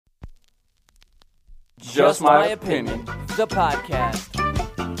Just My Opinion, the podcast.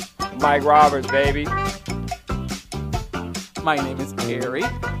 Mike Roberts, baby. My name is Ari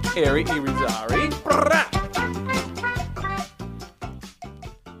Irizarry.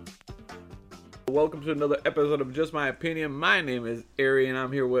 Welcome to another episode of Just My Opinion. My name is Ari, and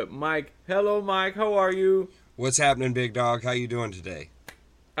I'm here with Mike. Hello, Mike. How are you? What's happening, big dog? How you doing today?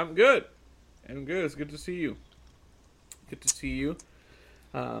 I'm good. It's good to see you. It's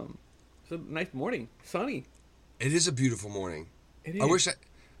a nice morning. Sunny. It is a beautiful morning. It is.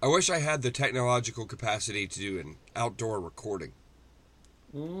 I wish I had the technological capacity to do an outdoor recording.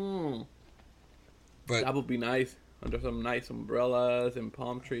 But That would be nice. Under some nice umbrellas and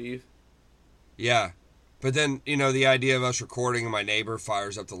palm trees. yeah. But then, the idea of us recording and my neighbor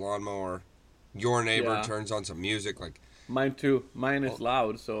fires up the lawnmower, your neighbor turns on some music, like... Mine too. Mine is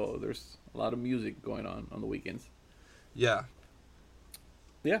loud, so there's a lot of music going on the weekends. Yeah.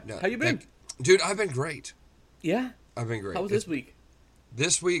 Yeah. No, How you been? Dude, I've been great. Yeah. I've been great. How was this week?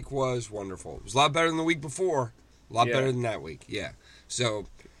 This week was wonderful. It was a lot better than the week before. A lot Yeah. better than that week. Yeah. So,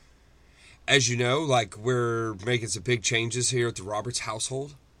 as you know, we're making some big changes here at the Roberts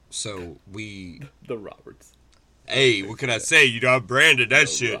household. So we... The Roberts. Hey, what can I say? I branded that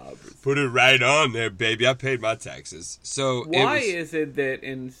shit. Roberts. Put it right on there, baby. I paid my taxes. So Why is it that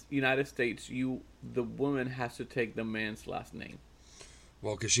in United States the woman has to take the man's last name?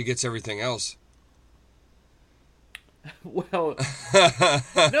 Well, because she gets everything else. Well,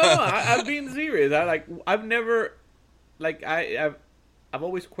 no, I'm being serious. I've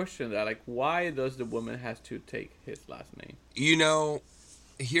always questioned that. Like, why does the woman have to take his last name?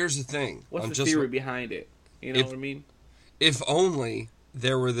 Here's the thing. What's the theory behind it? You know what I mean? If only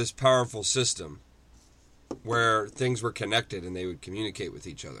there were this powerful system where things were connected and they would communicate with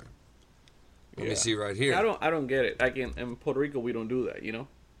each other. Let me see right here. I don't get it. Like in Puerto Rico, we don't do that.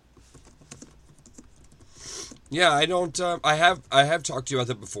 Yeah, I don't. I have talked to you about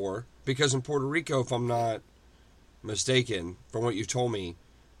that before because in Puerto Rico, if I'm not mistaken, from what you've told me,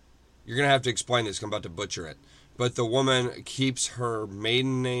 you're gonna have to explain this. 'Cause I'm about to butcher it. But the woman keeps her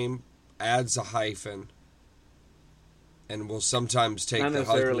maiden name, adds a hyphen, and will sometimes take the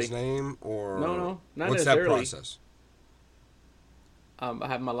husband's name. Or no, not what's necessarily. that process? I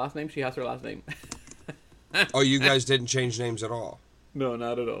have my last name. She has her last name. Oh, you guys didn't change names at all. No,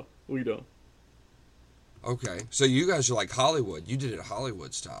 not at all. We don't. Okay, so you guys are like Hollywood. You did it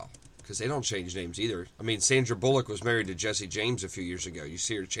Hollywood style because they don't change names either. I mean, Sandra Bullock was married to Jesse James a few years ago. You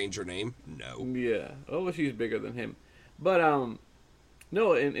see her change her name? No. Yeah. Oh, well, she's bigger than him. But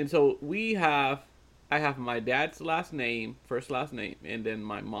no, and so I have my dad's first last name, and then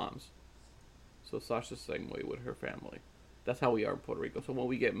my mom's. So Sasha's the same way with her family. That's how we are in Puerto Rico. So when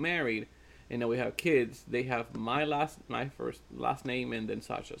we get married, and then we have kids, they have my first last name, and then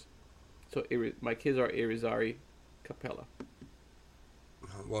Sasha's. So my kids are Irizarry Capella.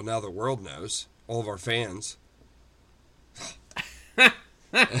 Well, now the world knows. All of our fans.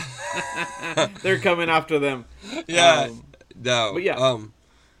 They're coming after them. Yeah. No. But yeah.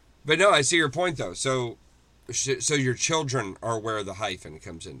 But no, I see your point though. So your children are where the hyphen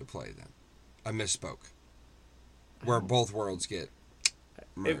comes into play. Then I misspoke. Where both worlds get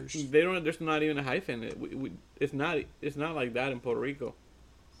merged. If they don't. There's not even a hyphen. It's not like that in Puerto Rico.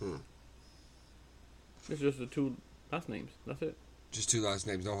 It's just the two last names. That's it. Just two last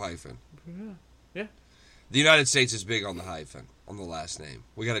names, no hyphen. Yeah. The United States is big on the hyphen, on the last name.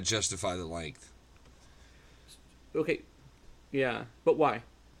 We got to justify the length. Okay. Yeah, but why?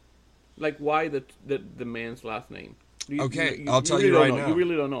 Like, why the man's last name? I'll tell you right now. You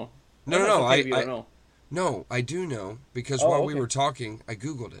really don't know. No, I don't know. No, I do know because we were talking, I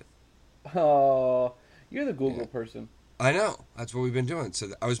Googled it. Oh, you're the Google person. I know. That's what we've been doing.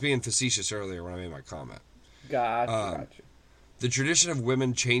 So I was being facetious earlier when I made my comment. Gotcha. The tradition of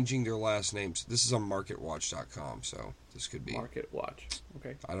women changing their last names. This is on MarketWatch.com, so this could be... Market Watch.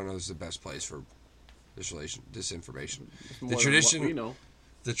 Okay. I don't know if this is the best place for this information. The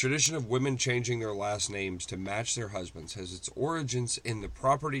tradition of women changing their last names to match their husbands has its origins in the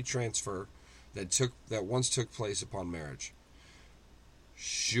property transfer that once took place upon marriage.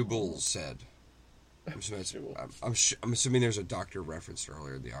 Schubel said. I'm assuming there's a doctor referenced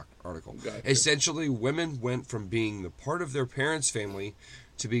earlier in the article. Gotcha. Essentially, women went from being the part of their parents' family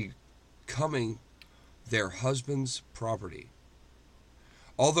to becoming their husband's property.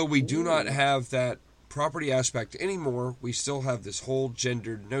 Although we do not have that property aspect anymore, we still have this whole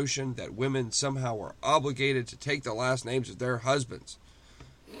gendered notion that women somehow are obligated to take the last names of their husbands.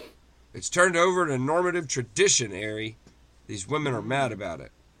 It's turned over to normative tradition, Ari. These women are mad about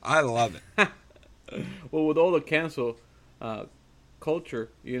it. I love it. Well, with all the cancel culture,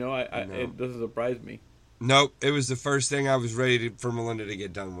 it doesn't surprise me. Nope. It was the first thing I was ready for Melinda to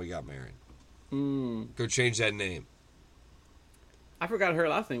get done when we got married. Go change that name. I forgot her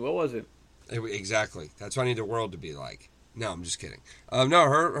last name. What was it? Exactly. That's what I need the world to be like. No, I'm just kidding. No,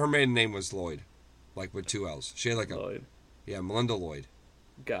 her maiden name was Lloyd, like with 2 L's. She had like Lloyd. Yeah, Melinda Lloyd.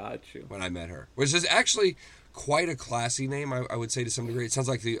 Got you. When I met her, which is actually quite a classy name, I would say to some degree. It sounds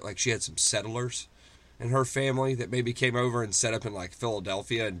like she had some settlers in her family that maybe came over and set up in like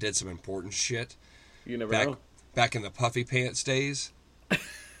Philadelphia and did some important shit. You never know. Back in the puffy pants days.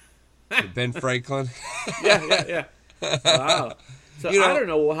 With Ben Franklin. Yeah. Wow. So I don't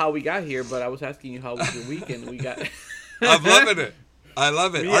know how we got here, but I was asking you how was your weekend. We got. I'm loving it. I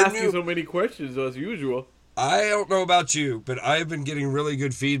love it. We asked you so many questions as usual. I don't know about you, but I've been getting really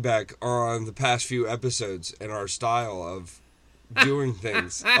good feedback on the past few episodes and our style of doing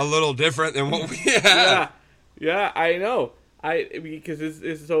things a little different than what we have. Yeah, I know. Because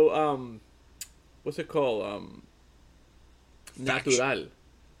it's so what's it called? Natural.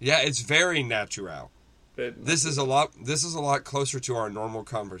 Yeah, it's very natural. This is a lot closer to our normal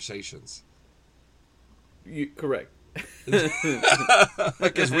conversations. Correct.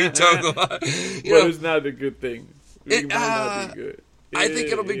 Because we talk a lot. It's not a good thing. It might not be good. I think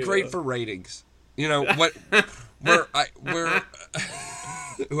it'll be great for ratings. Whoever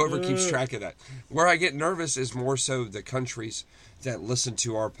keeps track of that. Where I get nervous is more so the countries that listen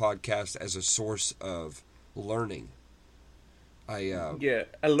to our podcast as a source of learning.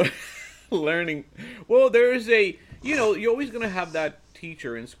 Learning. Well, there is you're always going to have that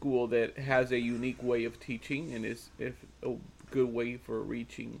teacher in school that has a unique way of teaching and is a good way for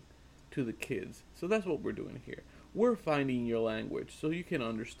reaching to the kids. So that's what we're doing here. We're finding your language so you can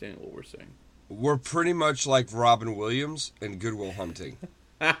understand what we're saying. We're pretty much like Robin Williams in Good Will Hunting.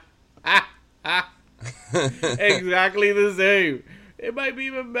 Exactly the same. It might be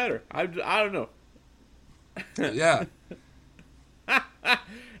even better. I don't know. Yeah.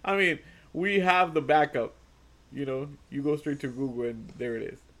 I mean, we have the backup. You go straight to Google and there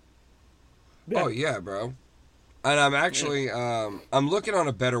it is. Oh, yeah, bro. And I'm actually, I'm looking on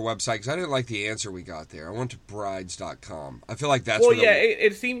a better website because I didn't like the answer we got there. I went to brides.com. I feel like that's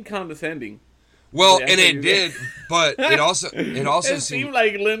it seemed condescending. Well, and it did, but it also seemed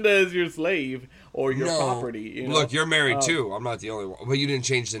like Linda is your slave or your property. Look, you're married too. I'm not the only one. But you didn't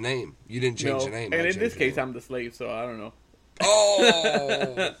change the name. You didn't change the name. And in this case, I'm the slave, so I don't know.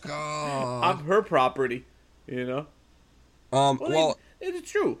 Oh, God. I'm her property, Well,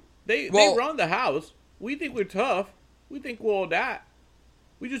 it's true. They run the house. We think we're tough. We think we're all that.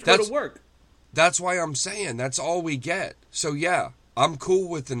 We just go to work. That's why I'm saying that's all we get. So, yeah, I'm cool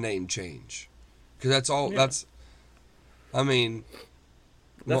with the name change. Because that's all, that's at least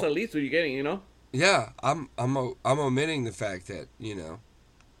what you're getting, Yeah, I'm omitting the fact that,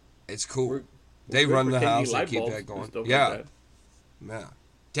 it's cool. They run the house, they keep that going. Yeah. Like that. Yeah.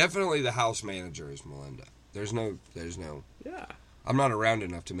 Definitely the house manager is Melinda. There's no. Yeah. I'm not around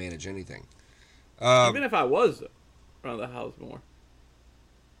enough to manage anything. Even if I was around the house more.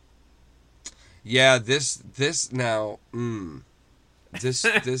 Yeah, this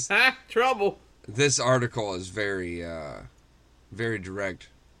trouble. This article is very very direct.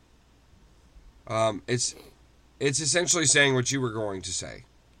 It's essentially saying what you were going to say,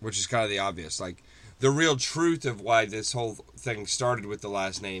 which is kind of the obvious. Like, the real truth of why this whole thing started with the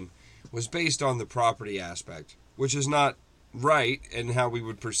last name was based on the property aspect, which is not right in how we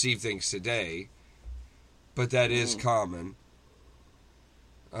would perceive things today, but that is common.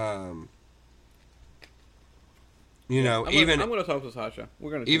 I'm going to talk to Sasha.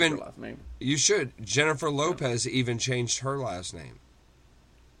 We're going to change her last name. You should. Jennifer Lopez even changed her last name.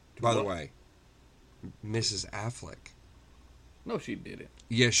 By the way, Mrs. Affleck. No, she didn't.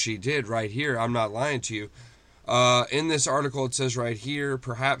 Yes, she did, right here. I'm not lying to you. In this article, it says right here,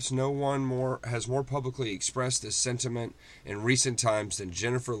 perhaps no one has more publicly expressed this sentiment in recent times than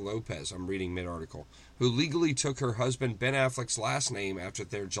Jennifer Lopez, I'm reading mid-article, who legally took her husband Ben Affleck's last name after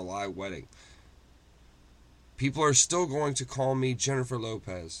their July wedding. People are still going to call me Jennifer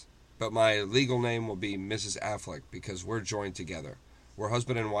Lopez, but my legal name will be Mrs. Affleck because we're joined together. We're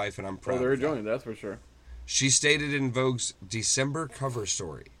husband and wife, and I'm proud of that. They're joined, that's for sure. She stated in Vogue's December cover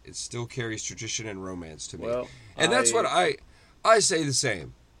story, "It still carries tradition and romance to me." Well, and that's what I say the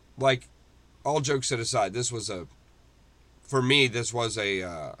same. Like, all jokes aside, this was it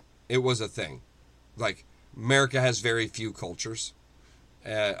was a thing. Like, America has very few cultures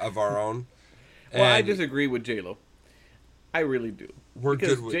of our own. Well, I disagree with J-Lo. I really do.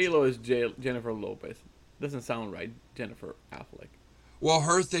 Because J-Lo is Jennifer Lopez. Doesn't sound right, Jennifer Affleck. Well,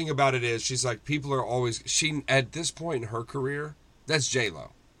 her thing about it is, she's like, people are always... at this point in her career, that's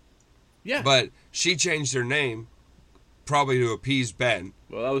J-Lo. Yeah. But she changed her name probably to appease Ben.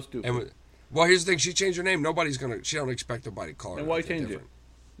 Well, that was stupid. And well, here's the thing: she changed her name. She don't expect nobody to call her. And why anything change it? different.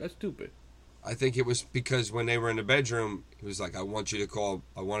 That's stupid. I think it was because when they were in the bedroom, he was like, I want to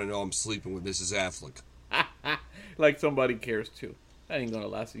know I'm sleeping with Mrs. Affleck. Like somebody cares too. That ain't gonna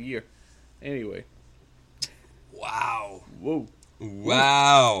last a year. Anyway. Wow. Whoa.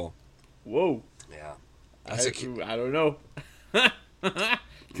 Wow. Whoa. Yeah. I don't know.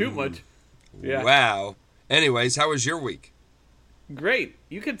 Too much. Yeah. Wow. Anyways, how was your week? Great.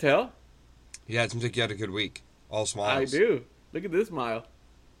 You can tell. Yeah, it seems like you had a good week. All smiles. I do. Look at this smile.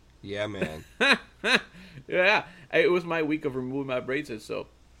 Yeah, man. Yeah. It was my week of removing my braces, so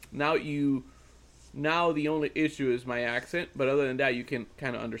now the only issue is my accent, but other than that you can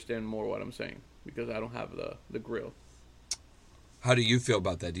kind of understand more what I'm saying because I don't have the grill. How do you feel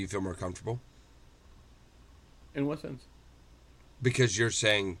about that? Do you feel more comfortable? In what sense? Because you're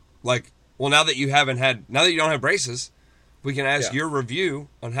saying, like, well, now that you don't have braces, we can ask your review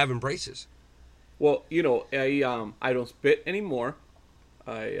on having braces. Well, I don't spit anymore.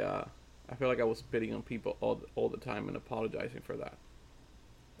 I feel like I was spitting on people all the time and apologizing for that.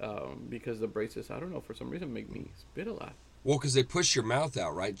 Because the braces, I don't know, for some reason make me spit a lot. Well, because they push your mouth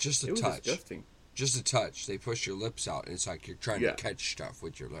out, right? Just a touch. It was disgusting. Just a touch. They push your lips out, and it's like you're trying to catch stuff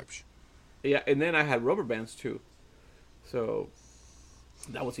with your lips. Yeah, and then I had rubber bands too. So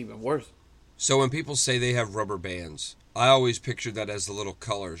that was even worse. So when people say they have rubber bands, I always pictured that as the little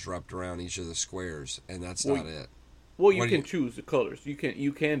colors wrapped around each of the squares, and that's not it. Well, you can choose the colors. You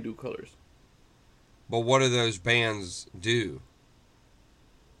can do colors. But what do those bands do?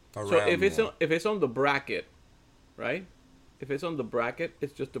 So if it's on the bracket, right? If it's on the bracket,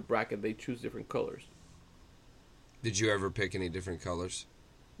 it's just the bracket. They choose different colors. Did you ever pick any different colors?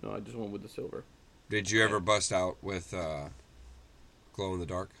 No, I just went with the silver. Did you ever bust out with glow in the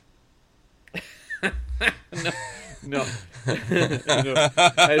dark? No. That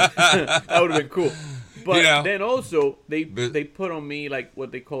would have been cool. But then also they put on me like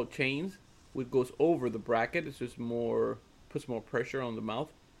what they call chains, which goes over the bracket. It's just puts more pressure on the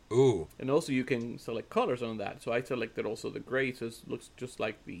mouth. Ooh. And also you can select colors on that. So I selected also the gray, so it looks just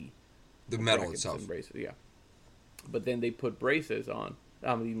like the metal itself. And braces, yeah. But then they put braces on.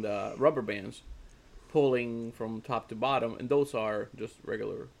 I mean the rubber bands, pulling from top to bottom, and those are just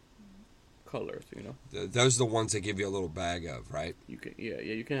regular colors, Those are the ones they give you a little bag of, right? You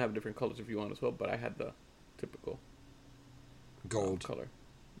can have different colors if you want as well, but I had the typical gold color.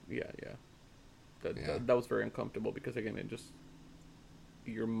 Yeah. That was very uncomfortable because again, it just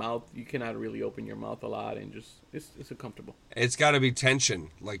your mouth, you cannot really open your mouth a lot, and just it's uncomfortable. It's got to be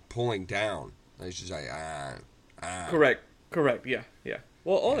tension, like pulling down. It's just like Correct. Yeah.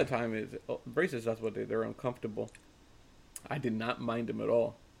 Well, all the time is braces. That's what they're uncomfortable. I did not mind them at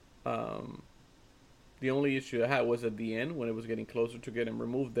all. The only issue I had was at the end when it was getting closer to getting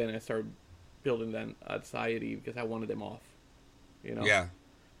removed. Then I started building that anxiety because I wanted them off. Yeah.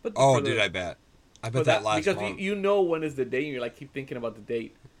 But I bet. I bet that last because month. you know when is the date, and you're like keep thinking about the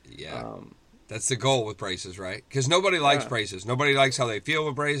date. Yeah. That's the goal with braces, right? Because nobody likes braces. Nobody likes how they feel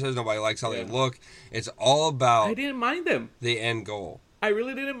with braces. Nobody likes how they look. It's all about. I didn't mind them. The end goal. I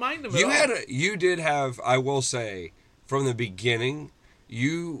really didn't mind them. You did have. I will say, from the beginning,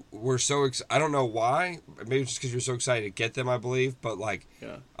 you were so I don't know why. Maybe just because you're so excited to get them. I believe, but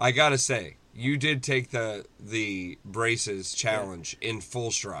I gotta say, you did take the braces challenge in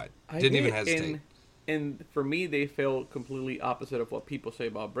full stride. Didn't even hesitate. And for me, they feel completely opposite of what people say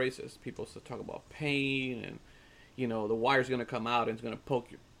about braces. People talk about pain and, the wire's going to come out and it's going to poke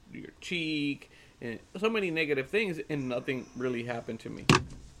your cheek and so many negative things, and nothing really happened to me.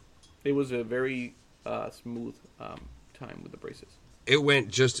 It was a very smooth time with the braces. It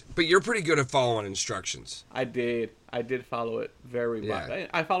went but you're pretty good at following instructions. I did follow it very much.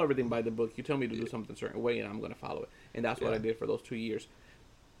 I follow everything by the book. You tell me to do something a certain way, and I'm going to follow it. And that's what I did for those 2 years.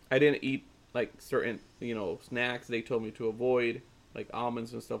 I didn't eat like certain, snacks they told me to avoid, like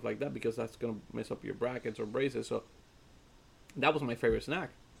almonds and stuff like that, because that's going to mess up your brackets or braces. So that was my favorite snack.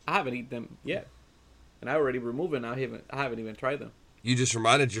 I haven't eaten them yet. And I already removed it, and I haven't even tried them. You just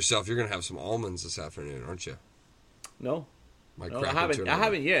reminded yourself you're going to have some almonds this afternoon, aren't you? No, I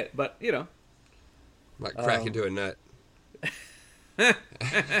haven't yet, but, Might crack into a nut.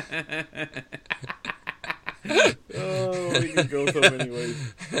 Oh, we can go so many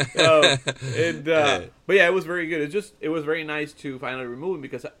ways. But yeah, it was very good. It was very nice to finally remove them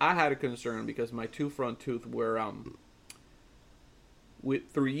because I had a concern because my two front teeth were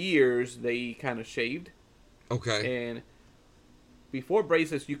through years they kind of shaved. Okay. And before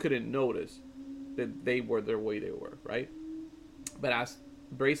braces, you couldn't notice that they were the way they were, right? But as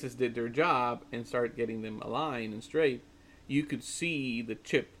braces did their job and started getting them aligned and straight, you could see the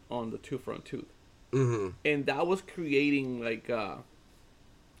chip on the front tooth. Mm-hmm. And that was creating like I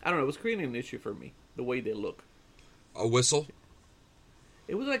don't know, it was creating an issue for me, the way they look. A whistle?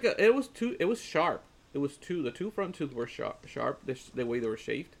 It was like it was sharp. The two front tooth were sharp, the way they were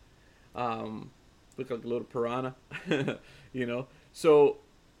shaped. Looked like a little piranha, you know. So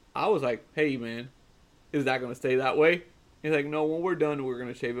I was like, hey man, is that gonna stay that way? He's like, no, when we're done, we're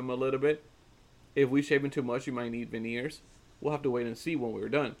gonna shave him a little bit. If we shave him too much, you might need veneers. We'll have to wait and see when we're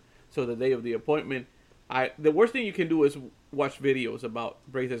done. So the day of the appointment, the worst thing you can do is watch videos about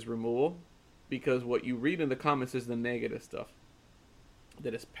braces removal, because what you read in the comments is the negative stuff.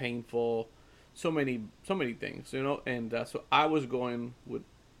 That it's painful, so many things, you know. And so I was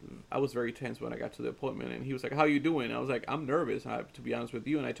very tense when I got to the appointment, and he was like, "How you doing?" I was like, "I'm nervous, to be honest with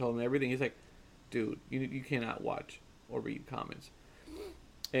you." And I told him everything. He's like, "Dude, you cannot watch or read comments."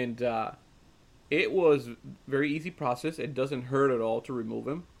 And it was very easy process. It doesn't hurt at all to remove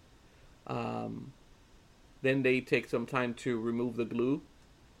him. Then they take some time to remove the glue.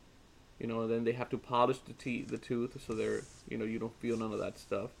 You know, then they have to polish the tooth, so you don't feel none of that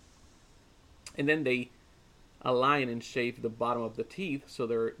stuff. And then they align and shave the bottom of the teeth so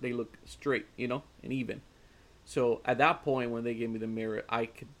they look straight, you know, and even. So at that point, when they gave me the mirror,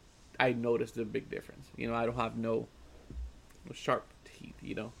 I noticed a big difference. You know, I don't have no sharp teeth,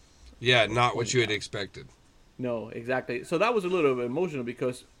 you know. Yeah, not what you had expected. No, exactly. So that was a little bit emotional,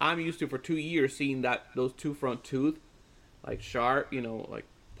 because I'm used to, for 2 years, seeing those two front teeth, like sharp, you know, like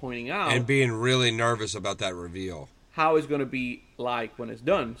pointing out. And being really nervous about that reveal. How it's going to be like when it's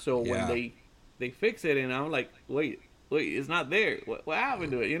done. So Yeah. when they fix it, and I'm like, wait, it's not there. What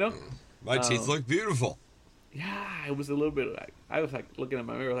happened to it, you know? My teeth look beautiful. Yeah, it was a little bit like, I was like looking at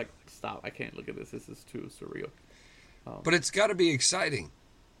my mirror like, stop, I can't look at this. This is too surreal. But it's got to be exciting.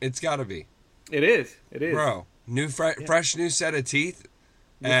 It's got to be. It is. Bro, fresh new set of teeth.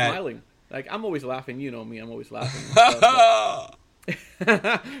 You're smiling. Like, I'm always laughing. You know me. I'm always laughing.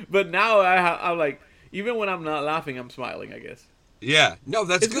 But now I'm like, even when I'm not laughing, I'm smiling, I guess. Yeah. No,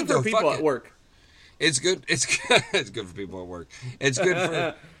 that's It's good good for though. people at work. It's good. It's good for people at work. It's good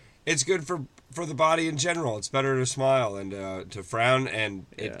for it's good for the body in general. It's better to smile and to frown, and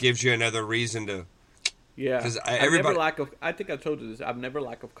it gives you another reason to. Yeah. Because I think I told you this. I've never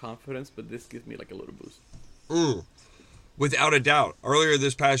lack of confidence, but this gives me like a little boost. Without a doubt. Earlier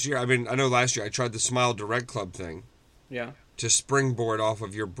this past year, I mean, I know last year I tried the Smile Direct Club thing. Yeah. To springboard off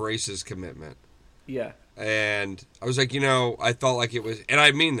of your braces commitment. Yeah. And I was like, I felt like it was, and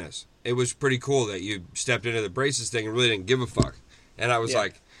I mean this, it was pretty cool that you stepped into the braces thing and really didn't give a fuck. And I was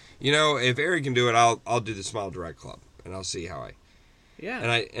like, if Ari can do it, I'll do the Smile Direct Club, and I'll see how I. Yeah.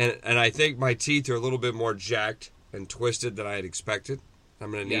 And I think my teeth are a little bit more jacked and twisted than I had expected.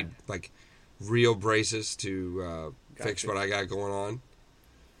 I'm gonna need like real braces to fix what I got going on.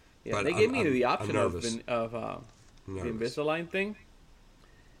 Yeah, but they gave me the option of nervous. the Invisalign thing.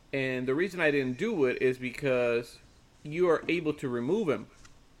 And the reason I didn't do it is because you are able to remove them.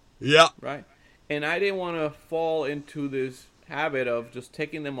 Yeah. Right? And I didn't want to fall into this habit of just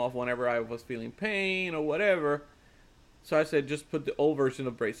taking them off whenever I was feeling pain or whatever. So I said, just put the old version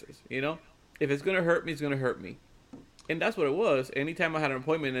of braces, you know? If it's going to hurt me, it's going to hurt me. And that's what it was. Anytime I had an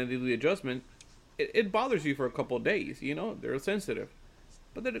appointment and I did the adjustment, it bothers you for a couple of days, you know? They're sensitive.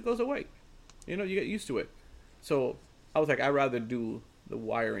 But then it goes away. You know, you get used to it. So I was like, I'd rather do the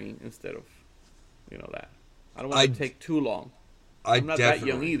wiring instead of, that. I don't want it to take too long. I'm not that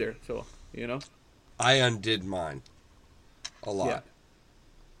young either, so, I undid mine a lot.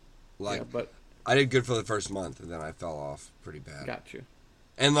 Yeah. But I did good for the first month, and then I fell off pretty bad. Got you.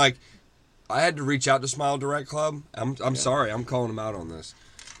 And, I had to reach out to Smile Direct Club. I'm sorry, I'm calling them out on this.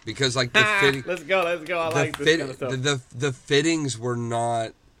 Because, the fitting... Let's go. I like this kind of stuff. The fittings were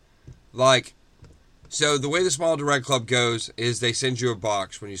not, So, the way the Smile Direct Club goes is they send you a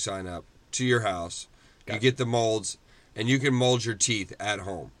box when you sign up to your house. Gotcha. You get the molds, and you can mold your teeth at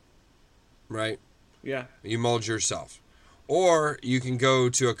home. Right? Yeah. You mold yourself. Or you can go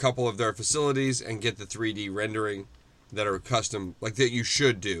to a couple of their facilities and get the 3D rendering that are custom, that you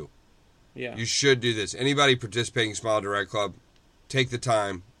should do. Yeah. You should do this. Anybody participating in Smile Direct Club, take the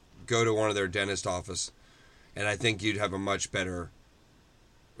time, go to one of their dentist office, and I think you'd have a much better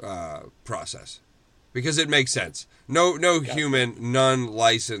process. Because it makes sense. No human,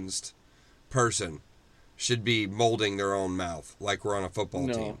 non-licensed person should be molding their own mouth like we're on a football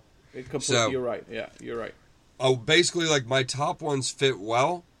team. You're right. Yeah, you're right. Oh, basically, my top ones fit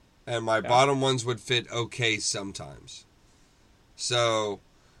well, and my bottom ones would fit okay sometimes. So,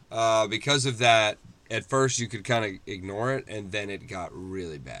 because of that, at first you could kind of ignore it, and then it got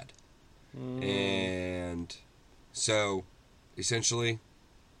really bad. And so, essentially,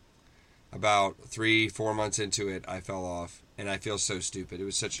 about 3-4 months into it, I fell off, and I feel so stupid. It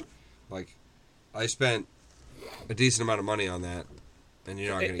was such, like, I spent a decent amount of money on that, and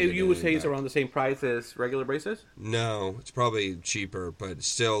you're not going to get You would say it's back. around the same price as regular braces? No, it's probably cheaper, but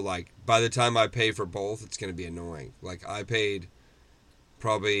still, like, by the time I pay for both, it's going to be annoying. Like, I paid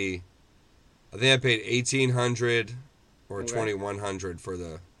probably, I think I paid $1,800 or Okay. $2,100 for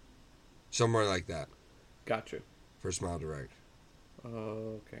somewhere like that, Got you. for Smile Direct.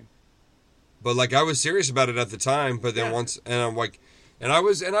 Okay. But, like, I was serious about it at the time, but then Yeah. and I'm like,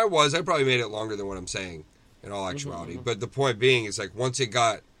 I probably made it longer than what I'm saying, in all actuality. But the point being is, like, once it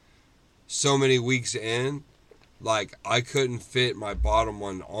got so many weeks in, like, I couldn't fit my bottom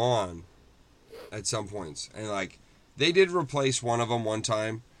one on at some points. And, like, they did replace one of them one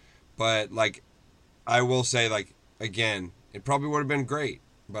time, but, like, I will say, like, again, it probably would have been great,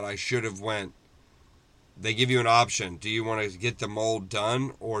 but I should have went. They give you an option. Do you want to get the mold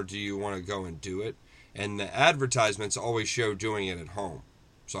done, or do you want to go and do it? And the advertisements always show doing it at home.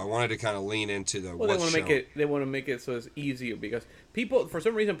 So I wanted to kind of lean into the Well, they what's want to make shown. it. They want to make it so it's easier because people, for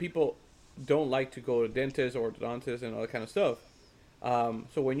some reason, people don't like to go to dentists or orthodontists and all that kind of stuff.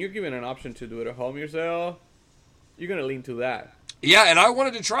 So when you're given an option to do it at home yourself, you're gonna lean to that. Yeah, and I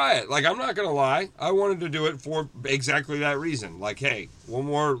wanted to try it. Like, I'm not going to lie. I wanted to do it for exactly that reason. Like, hey, one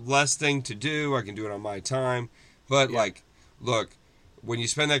more less thing to do. I can do it on my time. But, Yeah. like, look, when you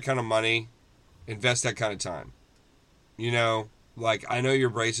spend that kind of money, invest that kind of time. You know, like, I know your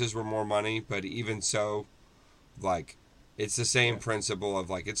braces were more money, but even so, like, it's the same principle of,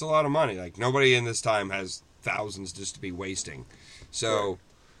 like, it's a lot of money. Like, nobody in this time has thousands just to be wasting. So,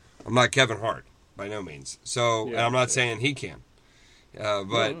 I'm not Kevin Hart, by no means. So, and I'm not saying he can.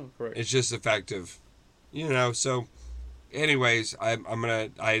 But No, correct. it's just the fact of, you know, so anyways,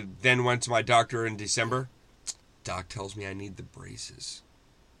 I then went to my doctor in December. Doc tells me I need the braces.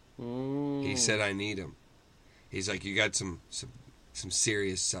 He said I need them. He's like, you got some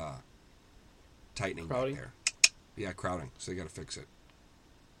serious tightening Crowding? back there. Yeah, crowding. So they got to fix it.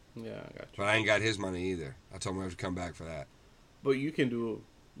 Yeah, I got you. But I ain't got his money either. I told him I would come back for that. But you can do.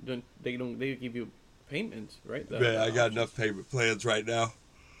 They give you payments, right? I got enough payment plans right now.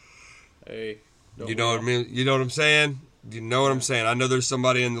 Hey, You know what I mean? You know what I'm saying? You know what I'm saying? I know there's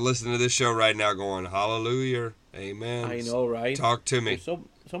somebody listening to this show right now going, hallelujah, amen. I know, right? Talk to me. There's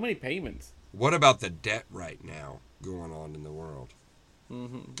so many payments. What about the debt right now going on in the world? I My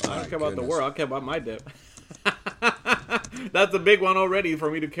don't care about the goodness. world. I care about my debt. That's a big one already for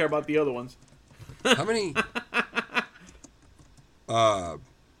me to care about the other ones. How many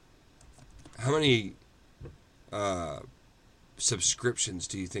subscriptions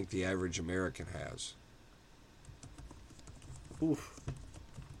do you think the average American has? Oof.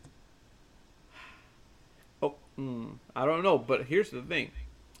 Oh, I don't know, but here's the thing.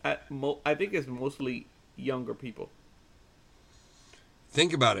 I think it's mostly younger people.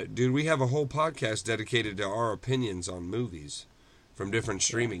 Think about it, dude. We have a whole podcast dedicated to our opinions on movies from different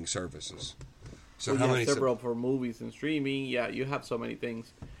streaming services. So Well, how you many? have several for movies and streaming. Yeah, you have so many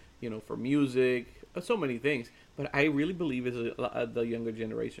things, for music, so many things. But I really believe it's the younger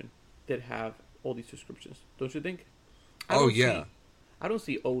generation that have all these subscriptions. Don't you think? I Oh, don't yeah. I don't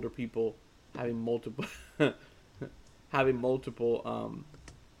see older people having multiple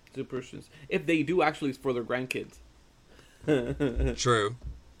subscriptions. If they do, actually, it's for their grandkids. True.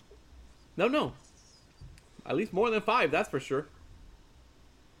 No. At least more than 5, that's for sure.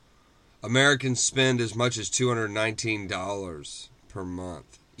 Americans spend as much as $219 per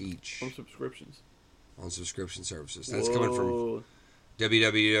month each From subscriptions. on subscription services. That's coming from Whoa.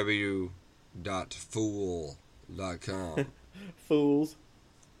 www.fool.com. Fools.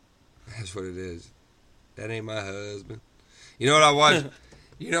 That's what it is. That ain't my husband. You know what I watched?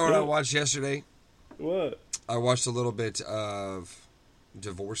 You know what I watched yesterday? What? I watched a little bit of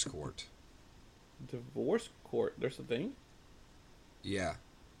Divorce Court. Divorce court. There's a thing? Yeah.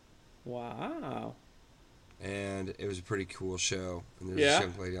 Wow. And it was a pretty cool show. And there's Yeah?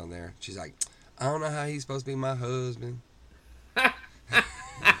 this young lady on there. She's like, I don't know how he's supposed to be my husband.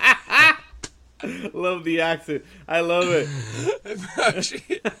 Love the accent. I love it.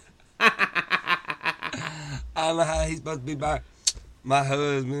 I don't know how he's supposed to be my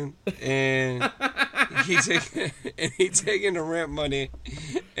husband. And he taking the rent money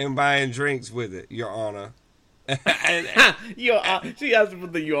and buying drinks with it, Your Honor. And, She asked for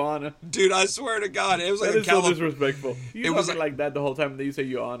the Your Honor. dude, I swear to God, it was like That a is so disrespectful. You It was talking like that the whole time that you say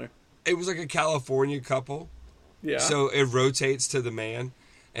Your Honor. it was like a California couple. Yeah. So it rotates to the man,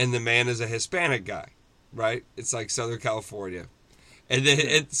 and the man is a Hispanic guy. right? It's like Southern California. And then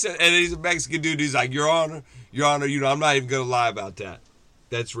and he's a Mexican dude. He's like, Your Honor, I'm not even going to lie about that.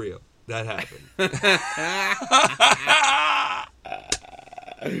 That's real. That happened.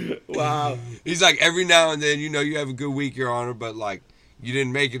 Wow. He's like, every now and then, you have a good week, Your Honor, but like, you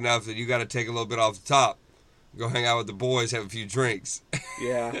didn't make enough that you got to take a little bit off the top. Go hang out with the boys, have a few drinks.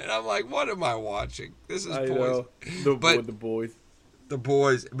 Yeah. And I'm like, what am I watching? This is I boys. know. But The boys. the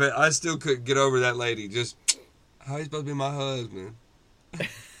boys. But I still couldn't get over that lady. Just, how he's supposed to be my husband?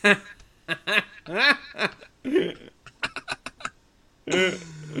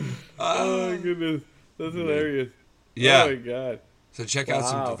 Oh, my goodness. That's hilarious. Yeah. Oh, my God. So check out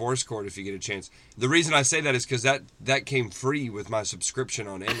some Wow. divorce court if you get a chance. The reason I say that is because that came free with my subscription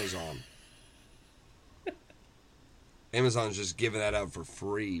on Amazon. Amazon's just giving that out for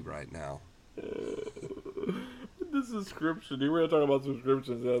free right now. The subscription. You were talking about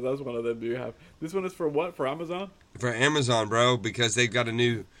subscriptions. Yeah, that's one of them you have. This one is for what? For Amazon? For Amazon, bro, because they've got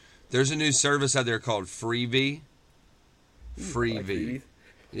there's a new service out there called Freevee. Freevee. Like freebies?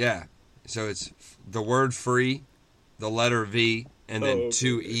 Yeah. So it's the word free, the letter V, and then okay.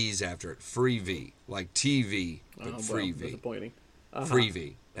 2 E's after it. Freevee. Like TV, but Well, Freevee. disappointing.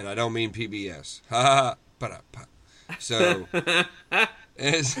 Freevee. And I don't mean PBS. Ha ha ha. So,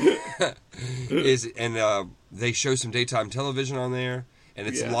 they show some daytime television on there, and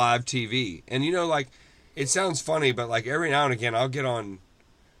it's Yeah. live TV. And it sounds funny, but like every now and again, I'll get on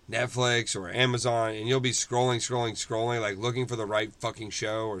Netflix or Amazon, and you'll be scrolling, like looking for the right fucking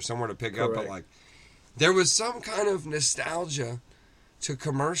show or somewhere to pick up. But Correct. like, there was some kind of nostalgia to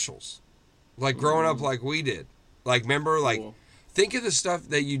commercials, like growing up, like we did. Like, remember, like, Cool. think of the stuff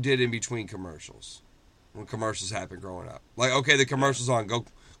that you did in between commercials. When commercials happened growing up, like, okay, the commercial's on, go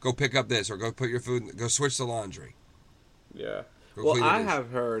pick up this, or go put your food, go switch the laundry. Yeah. Go Well, clean the I dish.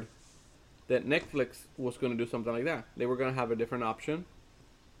 have heard that Netflix was going to do something like that. They were going to have a different option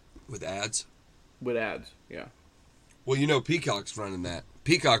With ads. with ads. Yeah. Well, Peacock's running that.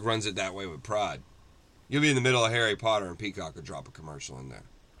 Peacock runs it that way with Pride. You'll be in the middle of Harry Potter, and Peacock will drop a commercial in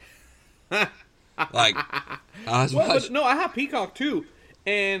there. Like, I was Well, watching. but no, I have Peacock too,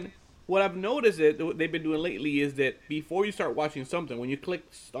 and what I've noticed that what they've been doing lately is that before you start watching something, when you click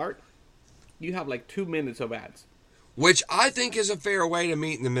start, you have like 2 minutes of ads. Which I think is a fair way to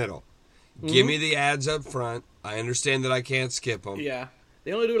meet in the middle. Give me the ads up front. I understand that I can't skip them. Yeah,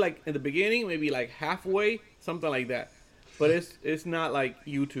 they only do like in the beginning, maybe like halfway, something like that. But it's not like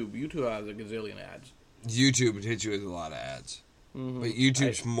YouTube. YouTube has a gazillion ads. YouTube would hit you with a lot of ads. But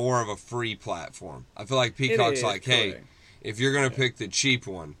YouTube's more of a free platform. I feel like Peacock's is, like, hey, correct. if you're going to pick the cheap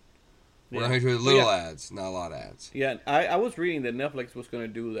one, we're Yeah. going to hit you with little Yeah. ads, not a lot of ads. Yeah, I was reading that Netflix was going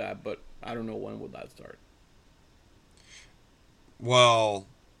to do that, but I don't know when would that start.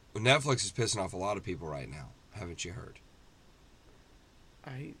 Netflix is pissing off a lot of people right now. Haven't you heard?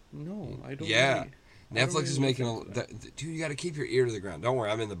 I don't. Yeah. Really, I don't Netflix really is making listen to that. dude, you got to keep your ear to the ground. Don't worry,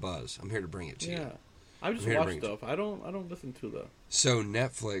 I'm in the buzz. I'm here to bring it to Yeah, you. I just I'm here to watch bring it stuff. I don't listen to the. So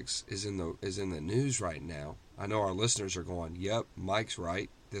Netflix is in the news right now. I know our listeners are going, "Yep, Mike's right.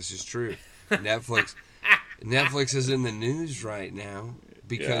 This is true." Netflix is in the news right now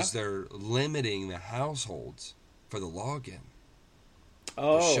because they're limiting the households for the login.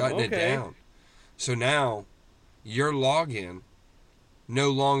 Oh, They're shutting it okay. down. So now your login no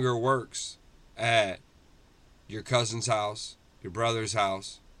longer works at your cousin's house, your brother's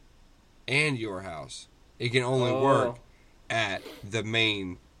house, and your house. It can only work at the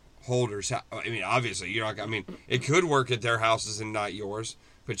main holder's house. I mean, obviously, you're not. I mean, it could work at their houses and not yours,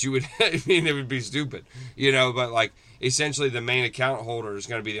 but you would. I mean, it would be stupid, But like, essentially, the main account holder is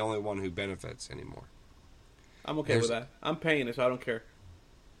going to be the only one who benefits anymore. I'm okay with that. I'm paying it, so I don't care.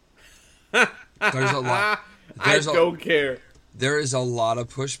 There's a lot. I don't care. There is a lot of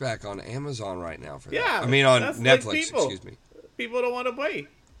pushback on Amazon right now for that. Yeah, I mean, on that's like Netflix. people. Excuse me. People don't want to pay.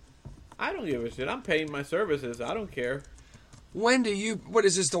 I don't give a shit. I'm paying my services. I don't care. When do you? What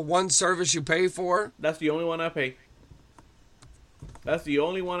is this? The one service you pay for? That's the only one I pay. That's the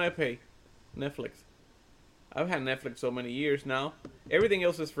only one I pay. Netflix. I've had Netflix so many years now. Everything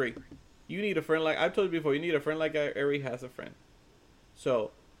else is free. You need a friend like I've told you before. You need a friend like Ari has a friend.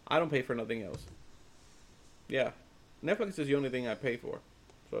 So I don't pay for nothing else. Yeah, Netflix is the only thing I pay for.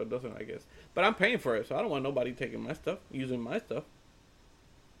 So it doesn't, I guess. But I'm paying for it, so I don't want nobody taking my stuff, using my stuff.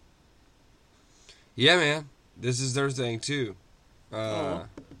 Yeah, man. This is their thing too.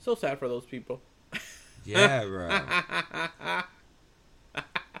 So sad for those people. Yeah, bro.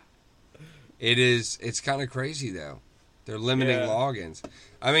 It's kind of crazy though. They're limiting Yeah. logins.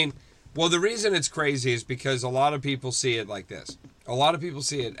 I mean, well, the reason it's crazy is because a lot of people see it like this. A lot of people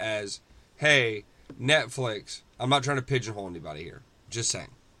see it as, hey, Netflix, I'm not trying to pigeonhole anybody here. Just saying.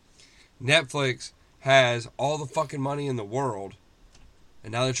 Netflix has all the fucking money in the world,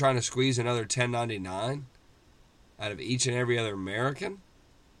 and now they're trying to squeeze another $10.99 out of each and every other American?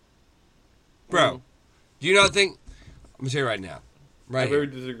 Bro, do you not think... I'm going to tell you right now. I very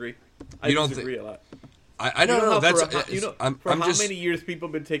disagree. I disagree a lot. I don't know. That's how many years people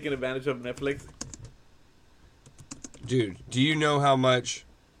have been taking advantage of Netflix? Dude, do you know how much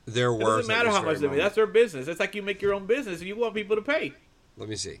they're worth? It doesn't matter how much they make. That's their business. It's like you make your own business and you want people to pay. Let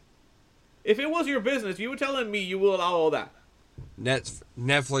me see. If it was your business, you were telling me you will allow all that.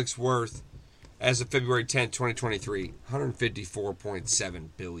 Netflix worth, as of February 10th, 2023, $154.7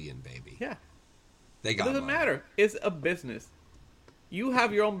 billion, baby. Yeah. They got It doesn't money. matter. It's a business. You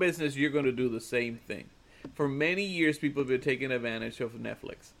have your own business, you're going to do the same thing. For many years, people have been taking advantage of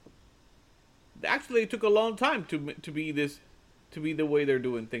Netflix. Actually, it took a long time to be the way they're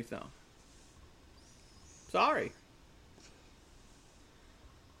doing things now. Sorry.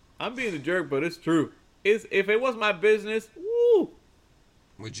 I'm being a jerk, but it's true. If it was my business, woo!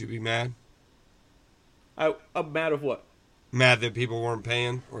 Would you be mad? I'm mad of what? Mad that people weren't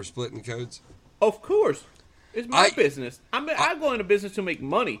paying or splitting codes? Of course. It's my business. I'm going into business to make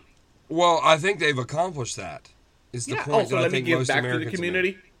money. Well, I think they've accomplished that. Is the point so that I let me think give most back Americans to the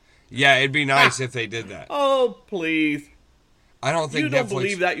community. Yeah, it'd be nice if they did that. Oh, please. I don't think you don't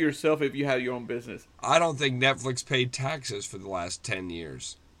believe that yourself if you had your own business. I don't think Netflix paid taxes for the last 10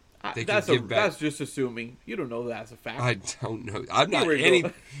 years. That's just assuming. You don't know that's a fact. I don't know. I'm not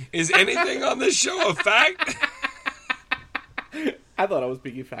Is anything on this show a fact? I thought I was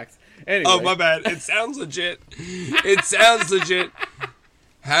speaking facts. Anyway. Oh, my bad. It sounds legit. It sounds legit.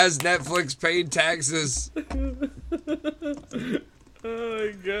 Has Netflix paid taxes? Oh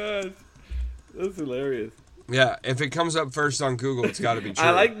my gosh. That's hilarious. Yeah, if it comes up first on Google, it's got to be true.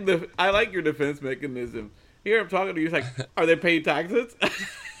 I like your defense mechanism. Here I'm talking to you, it's like, are they paying taxes? I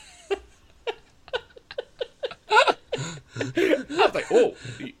was like, oh,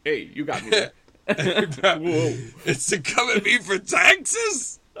 hey, you got me there. Whoa. It's to come at me for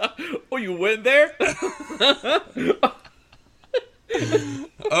taxes? Oh, you went there?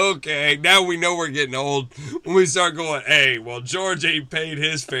 Okay, now we know we're getting old when we start going, hey, well, George ain't paid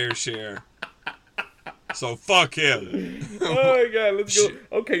his fair share. So fuck him. Oh my God, let's go.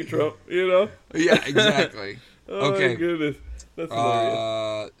 Okay, Trump, you know? Yeah, exactly. Oh okay. my goodness. That's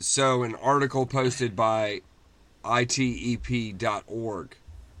hilarious. So an article posted by itep.org.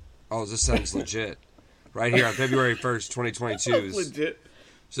 Oh, this sounds legit. Right here on February 1st, 2022. That's legit.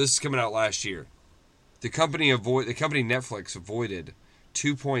 So this is coming out last year. The company Netflix avoided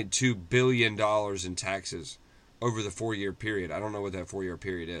 $2.2 billion in taxes over the 4-year period. I don't know what that 4-year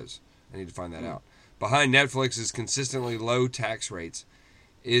period is. I need to find that out. Behind Netflix's consistently low tax rates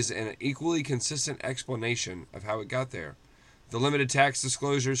is an equally consistent explanation of how it got there. The limited tax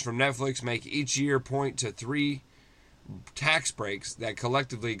disclosures from Netflix make each year point to 3 tax breaks that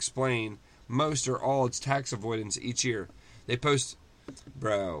collectively explain most or all its tax avoidance each year. They post...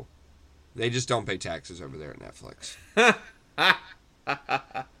 Bro, they just don't pay taxes over there at Netflix.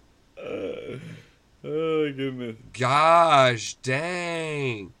 Oh, goodness. Gosh,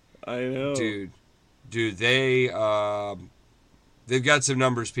 dang. I know. Dude, they've got some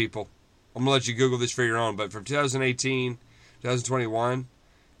numbers, people. I'm going to let you Google this for your own, but from 2018, 2021,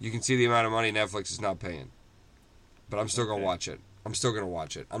 you can see the amount of money Netflix is not paying. But I'm still going to watch it.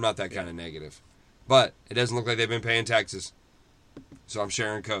 I'm not that kind of negative. But it doesn't look like they've been paying taxes. So I'm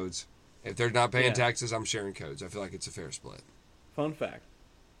sharing codes. If they're not paying taxes, I'm sharing codes. I feel like it's a fair split. Fun fact.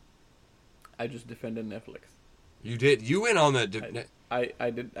 I just defended Netflix. You did? You went on the...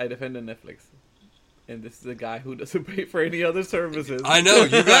 I defended Netflix. And this is a guy who doesn't pay for any other services. I know.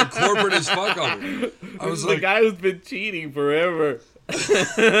 You got corporate as fuck on it. I was like... the guy who's been cheating forever.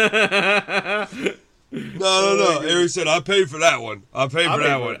 No. Eric said, I paid for that one. I paid for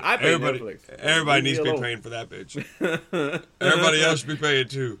that one. I paid Netflix. Everybody needs to be paying for that bitch. Everybody else should be paying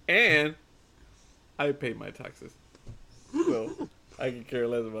too. And I paid my taxes. So I can care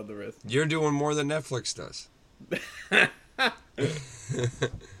less about the rest. You're doing more than Netflix does.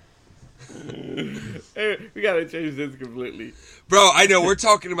 Hey, we gotta change this completely. Bro, I know. We're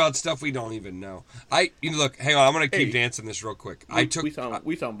talking about stuff we don't even know. Look, hang on. I'm going to keep dancing this real quick. We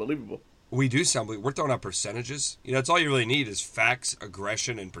sound believable. We do sound believable. We're throwing out percentages. That's all you really need is facts,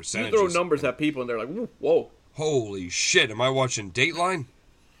 aggression, and percentages. You throw numbers at people and they're like, whoa. Holy shit. Am I watching Dateline?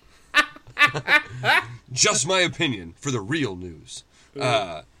 Just my opinion for the real news.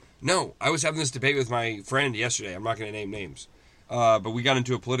 No, I was having this debate with my friend yesterday. I'm not going to name names. But we got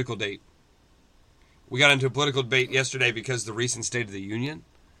into a political debate. We got into a political debate yesterday because of the recent State of the Union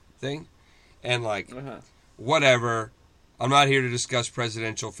thing. And like, Uh-huh. whatever. I'm not here to discuss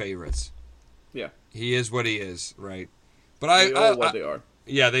presidential favorites. Yeah. He is what he is, right? But They are what they are.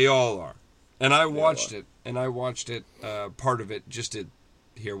 Yeah, they all are. And I watched are. it, part of it, just to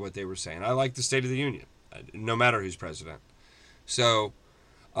hear what they were saying. I like the State of the Union, no matter who's president. So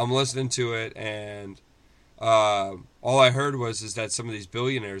I'm listening to it, and all I heard is that some of these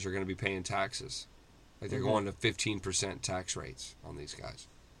billionaires are going to be paying taxes. Like they're going to 15% tax rates on these guys,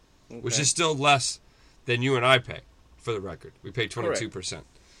 which is still less than you and I pay, for the record. We pay 22%.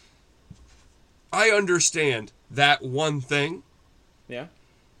 I understand that one thing. Yeah.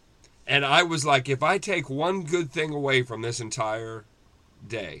 And I was like, if I take one good thing away from this entire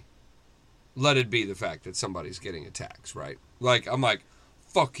day, let it be the fact that somebody's getting a tax, right? Like, I'm like,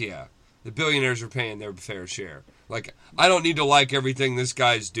 fuck yeah. The billionaires are paying their fair share. Like, I don't need to like everything this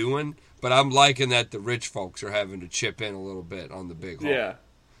guy's doing, but I'm liking that the rich folks are having to chip in a little bit on the big haul. Yeah.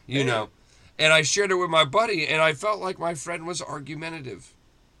 You know? And I shared it with my buddy, and I felt like my friend was argumentative.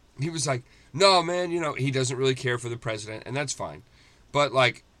 He was like, no, man, he doesn't really care for the president, and that's fine. But,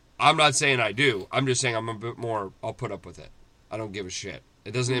 like, I'm not saying I do. I'm just saying I'm a bit more, I'll put up with it. I don't give a shit.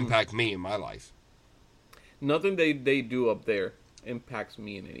 It doesn't impact me in my life. Nothing they do up there impacts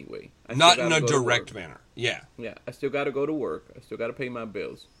me in any way. Not in a direct manner. Yeah. Yeah, I still got to go to work. I still got to pay my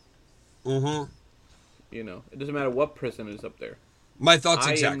bills. Mm-hmm. It doesn't matter what president is up there. My thoughts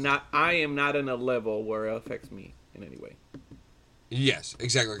exactly. I am not in a level where it affects me in any way. Yes,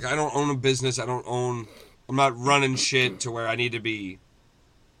 exactly. I don't own a business. I'm not running shit to where I need to be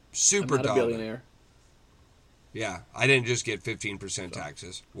super I'm not a dominant. billionaire. Yeah, I didn't just get 15%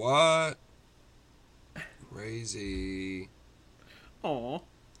 taxes. What? Crazy. Aw.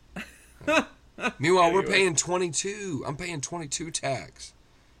 Meanwhile, we're Anyway. paying 22. I'm paying 22 tax.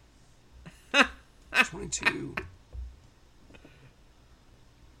 22.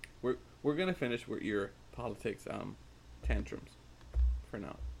 We're gonna finish with your politics tantrums for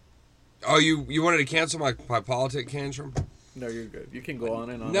now. Oh, you wanted to cancel my politic tantrum? No, you're good. You can go on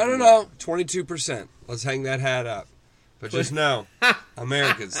and on. No. 22%. Let's hang that hat up. But just know,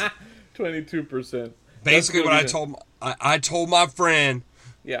 Americans. 22%. Basically, what I told my friend.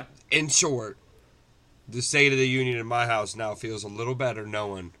 Yeah. In short, the State of the Union in my house now feels a little better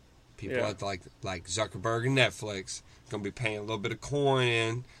knowing people like Zuckerberg and Netflix going to be paying a little bit of coin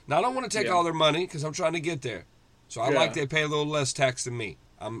in. Now, I don't want to take all their money because I'm trying to get there. So I like they pay a little less tax than me.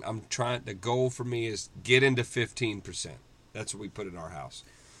 I'm trying. The goal for me is get into 15%. That's what we put in our house.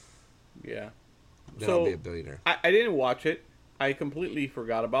 Yeah. Then I'll be a billionaire. I didn't watch it. I completely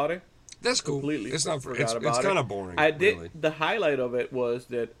forgot about it. That's cool. Completely It's not. forgot It's about it. kind of boring. I did. Really. The highlight of it was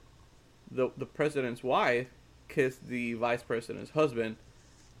that the president's wife kissed the vice president's husband,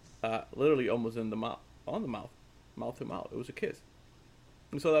 literally almost in the mouth, mouth to mouth. It was a kiss.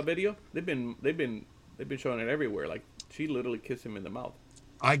 You saw that video? They've been showing it everywhere. Like she literally kissed him in the mouth.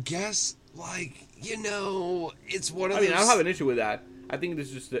 I guess, it's one of those. I don't have an issue with that. I think this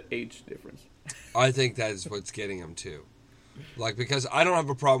is just the age difference. I think that is what's getting him too. Because I don't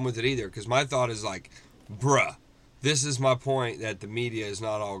have a problem with it either. Because my thought is bruh, this is my point that the media is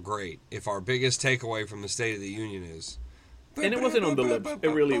not all great. If our biggest takeaway from the State of the Union is, And it wasn't on the lips. It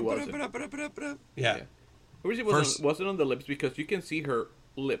really wasn't. Yeah. It really wasn't on the lips because you can see her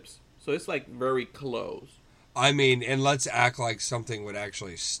lips, so it's very close. I mean, and let's act like something would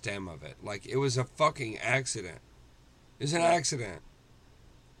actually stem of it. Like it was a fucking accident. It's an accident.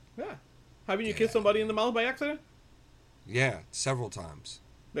 Yeah. Haven't you kissed somebody in the mouth by accident? Yeah, several times.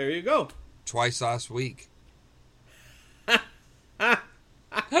 There you go. Twice last week. It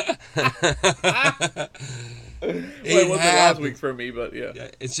wasn't last week for me, but yeah.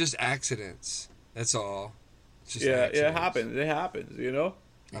 Yeah, it's just accidents. That's all. It's just Yeah, accidents. it happens. It happens, You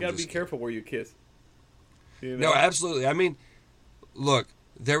gotta be careful where you kiss. No, absolutely. I mean, look,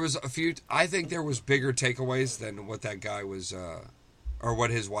 there was a few. I think there was bigger takeaways than what that guy was, or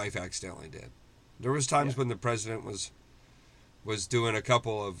what his wife accidentally did. There was times when the president was doing a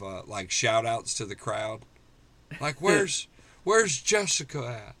couple of shout outs to the crowd, where's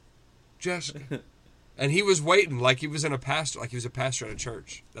Jessica at? Jessica. And he was waiting like he was a pastor at a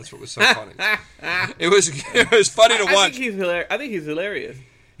church. That's what was so funny. It was funny to watch. I think he's hilarious.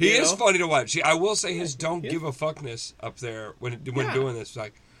 He is funny to watch. I will say his don't give a fuckness up there when doing this.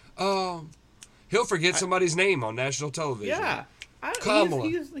 He'll forget somebody's name on national television. Yeah. Kamala.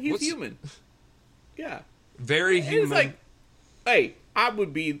 He's human. Yeah. Very human. It's hey, I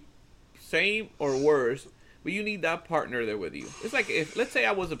would be same or worse, but you need that partner there with you. It's like if, let's say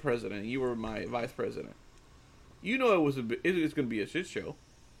I was a president and you were my vice president. It's going to be a shit show.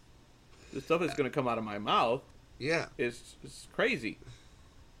 The stuff that's going to come out of my mouth yeah. is crazy.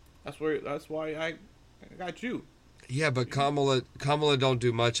 That's why I got you. Yeah, but Kamala don't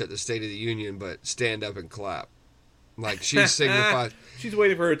do much at the State of the Union but stand up and clap. Like, she signifies. She's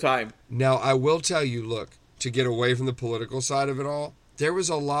waiting for her time. Now, I will tell you, look, to get away from the political side of it all, there was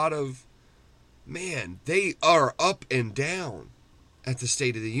a lot of, man, they are up and down at the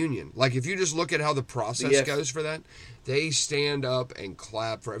State of the Union. Like, if you just look at how the process goes for that, they stand up and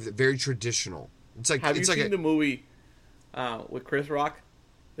clap for everything. Very traditional. It's like, Have it's you like seen the movie with Chris Rock?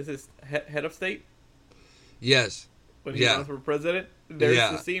 This is Head of State. Yes. When he runs for president, there's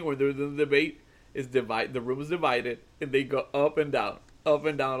Yeah. the scene where there's a debate. The room is divided, and they go up and down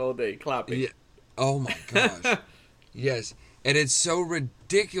all day, clapping. Yeah. Oh my gosh. Yes. And it's so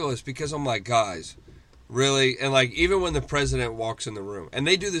ridiculous because I'm like, guys, really? And like, even when the president walks in the room, and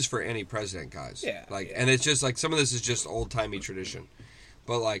they do this for any president, guys. Yeah. Like, yeah. and it's just like, some of this is just old timey tradition.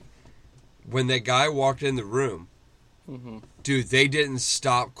 But like, when that guy walked in the room, dude, they didn't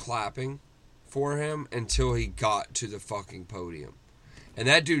stop clapping for him until he got to the fucking podium. And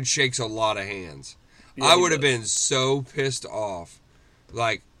that dude shakes a lot of hands. Yeah, I he would have does. been so pissed off.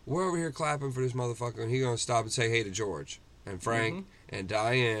 Like, we're over here clapping for this motherfucker, and he gonna stop and say hey to George and Frank and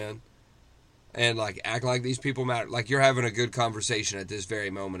Diane, and like act like these people matter. Like, you're having a good conversation at this very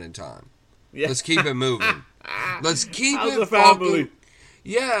moment in time. Yeah. Let's keep it moving. Let's keep How's it the family? fucking.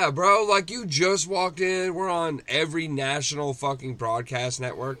 Yeah, bro. Like, you just walked in. We're on every national fucking broadcast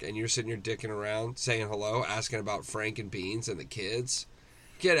network, and you're sitting here dicking around, saying hello, asking about Frank and Beans and the kids.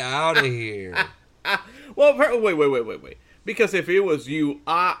 Get out of here. Well, wait. Because if it was you,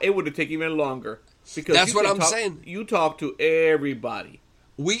 it would have taken even longer. Because That's you what can I'm talk- saying. You talk to everybody.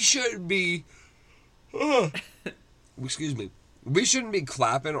 We should be. Excuse me. We shouldn't be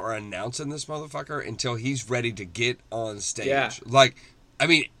clapping or announcing this motherfucker until he's ready to get on stage. Yeah. Like, I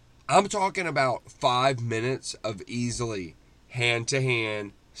mean, I'm talking about 5 minutes of easily hand to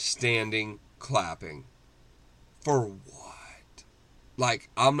hand standing clapping. For what? Like,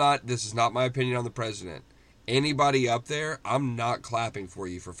 this is not my opinion on the president. Anybody up there, I'm not clapping for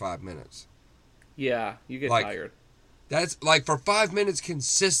you for 5 minutes. Yeah, you get Like, tired. That's like for 5 minutes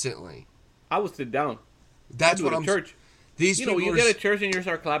consistently. I would sit down. That's I do what it I'm at church. These You know, people you are get at church and you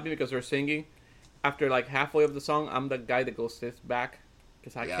start clapping because they're singing. After like halfway of the song, I'm the guy that goes sits back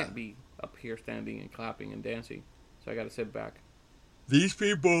because I Yeah. can't be up here standing and clapping and dancing, so I got to sit back. These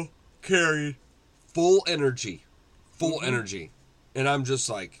people carry full energy. Energy. And I'm just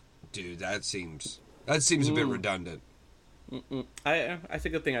like, dude, that seems a bit redundant. I it's a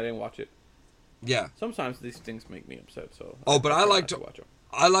good thing I didn't watch it. Yeah. Sometimes these things make me upset. So But I try like not to watch them.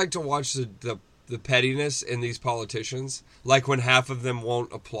 I like to watch the pettiness in these politicians. Like when half of them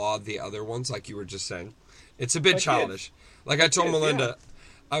won't applaud the other ones, like you were just saying. It's a bit Like childish. Like I told kids, Melinda,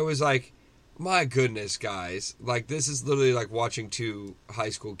 I was like, my goodness, guys. Like, this is literally like watching two high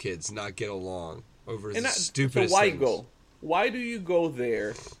school kids not get along over the stupidest So why things. go? Why do you go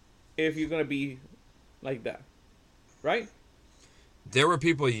there if you're gonna be like that, right? There were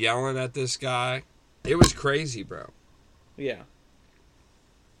people yelling at this guy. It was crazy, bro. Yeah.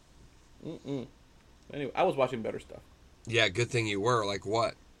 Anyway, I was watching better stuff. Yeah, good thing you were. Like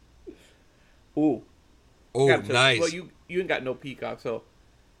what? Ooh. Oh, Gotta tell nice. Well, you ain't got no Peacock, so.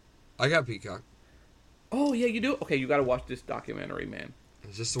 I got Peacock. Oh yeah, you do. Okay, you gotta watch this documentary, man.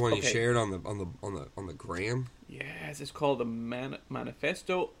 Is this the one you Okay. shared on the gram? Yes, it's called the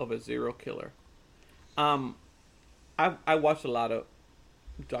Manifesto of a Serial Killer. I watched a lot of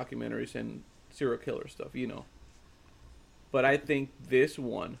documentaries and serial killer stuff, you know. But I think this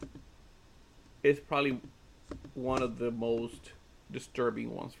one is probably one of the most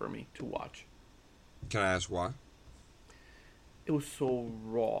disturbing ones for me to watch. Can I ask why? It was so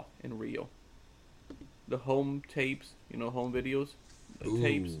raw and real. The home tapes, you know, home videos, the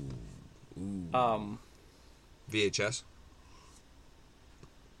tapes. VHS?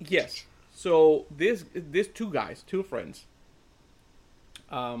 Yes. So this two friends,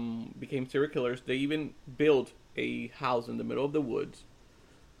 became serial killers. They even built a house in the middle of the woods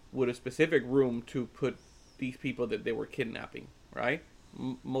with a specific room to put these people that they were kidnapping, right?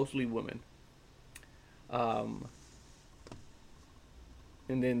 Mostly women. And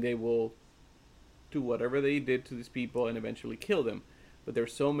then they will do whatever they did to these people and eventually kill them. But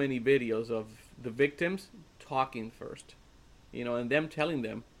there's so many videos of the victims talking first, you know, and them telling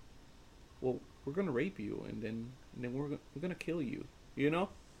them, well, we're going to rape you and then we're going to kill you, you know?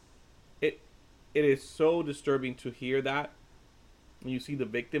 It is so disturbing to hear that. When you see the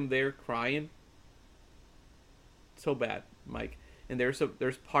victim there crying. So bad, Mike. And there's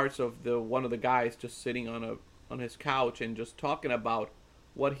parts of one of the guys just sitting on his couch and just talking about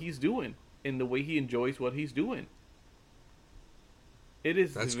what he's doing and the way he enjoys what he's doing. It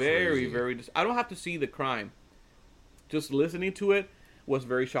is That's very, crazy. very. I don't have to see the crime. Just listening to it was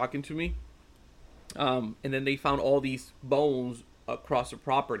very shocking to me. And then they found all these bones across the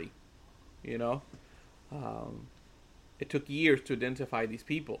property. You know, it took years to identify these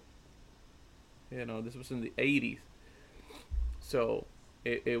people. You know, this was in the 80s. So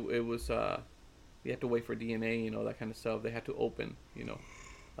it was you had to wait for DNA, you know, that kind of stuff. They had to open, you know,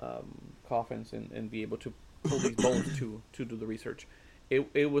 coffins and be able to pull these bones to do the research.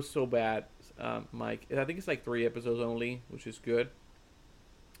 It was so bad, Mike. I think it's like 3 episodes only, which is good.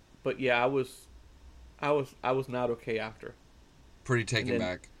 But yeah, I was not okay after. Pretty taken then-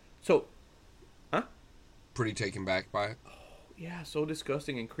 back. So, Pretty taken back by it. yeah, so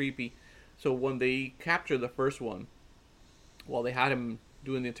disgusting and creepy. So when they captured the first one, while they had him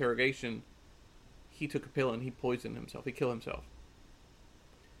doing the interrogation, he took a pill and he poisoned himself. He killed himself.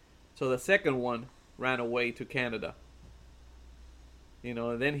 So the second one ran away to Canada. You know,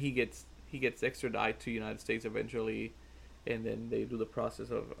 and then he gets extradited to United States eventually, and then they do the process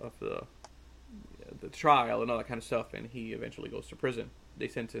of the trial and all that kind of stuff, and he eventually goes to prison. They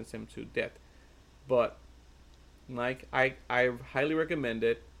sentence him to death. But Mike, I highly recommend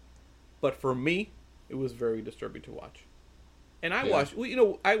it. But for me, it was very disturbing to watch. And I watched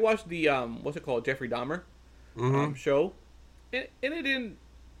the what's it called, Jeffrey Dahmer show, and it didn't,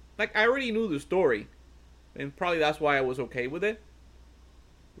 like, I already knew the story, and probably that's why I was okay with it.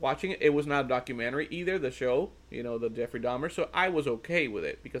 Watching it was not a documentary either, the show, you know, the Jeffrey Dahmer, so I was okay with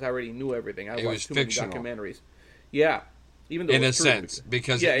it because I already knew everything. I It watched was too fictional. many documentaries. Yeah, even though In a it's true. sense,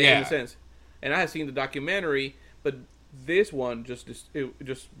 because in a sense. And I had seen the documentary, but this one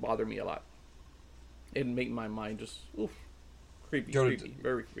just bothered me a lot. It made my mind just creepy, Go to-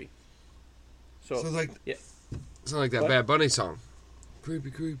 very creepy. So Sounds like yeah, that What? Bad Bunny song.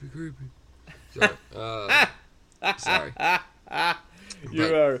 Creepy, creepy, creepy. Sorry. Sorry.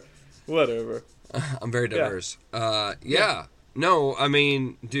 you are whatever. I'm very diverse. Yeah. No, I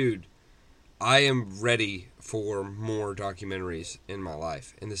mean, dude, I am ready for more documentaries in my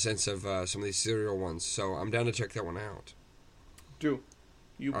life, in the sense of some of these serial ones. So I'm down to check that one out. Do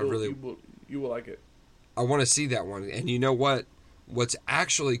you will like it. I want to see that one. And you know what? What's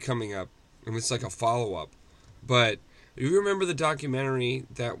actually coming up, and it's like a follow-up, but do you remember the documentary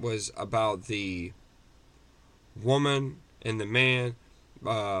that was about the woman and the man,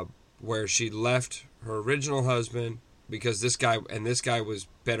 where she left her original husband because this guy was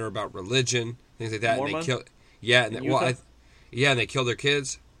better about religion, things like that, Mormon? and they killed. Yeah, and In well, Utah? and they killed their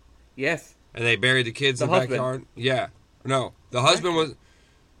kids, Yes. and they buried the kids The in the husband. backyard. Yeah, no, the husband was.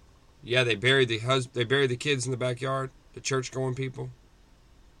 Yeah, they buried the kids in the backyard. The church-going people.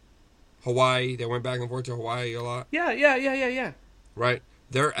 Hawaii, they went back and forth to Hawaii a lot. Yeah. Right?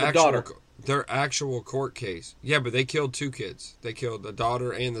 Their actual court case. Yeah, but they killed 2 kids. They killed the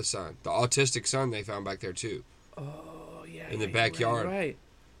daughter and the son. The autistic son they found back there too. Oh yeah. In the you're backyard. Right.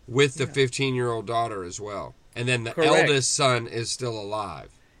 With the 15-year-old daughter as well. And then the Correct. eldest son is still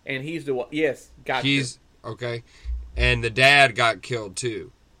alive. And he's the one. Yes, gotcha. He's okay. And the dad got killed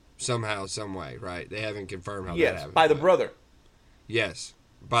too. Somehow, some way, right? They haven't confirmed how that yes happened. by the but- brother. Yes.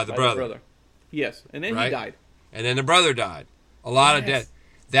 By the By brother. Yes, and then Right? he died. And then the brother died. A lot of Yes. death.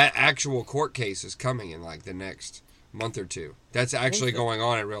 That actual court case is coming in like the next month or two. That's actually What's the- going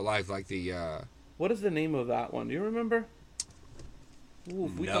on in real life. Like the What is the name of that one? Do you remember?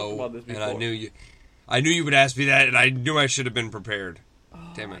 Oof, we talked about this before. and I knew you would ask me that, and I knew I should have been prepared.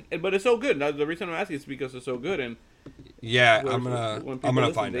 Damn it! But it's so good. Now, the reason I'm asking is because it's so good, and Yeah, when I'm people gonna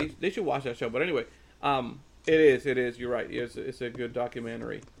listen, find it. They should watch that show. But anyway, it is. You're right. It's a good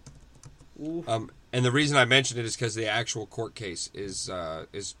documentary. Oof. And the reason I mentioned it is because the actual court case is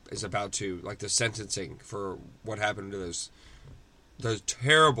about to, like, the sentencing for what happened to those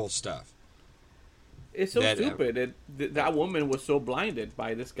terrible stuff. It's so that- stupid. That woman was so blinded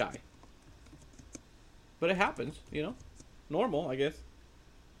by this guy. But it happens, you know, normal, I guess.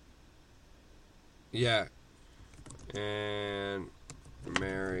 Yeah. And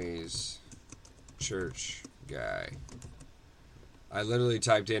Mary's church guy. I literally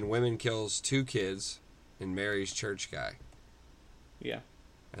typed in women kills 2 kids and Mary's church guy. Yeah,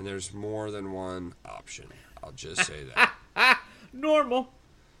 And there's more than one option. I'll just say that. normal.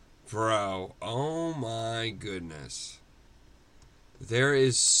 Bro, oh my goodness. There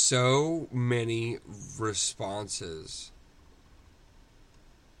is so many responses.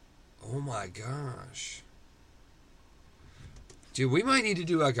 Oh my gosh. Dude, we might need to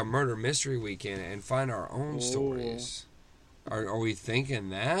do like a murder mystery weekend and find our own stories. Are we thinking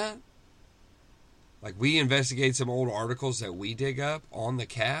that? Like, we investigate some old articles that we dig up on the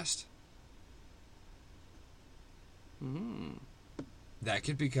cast? That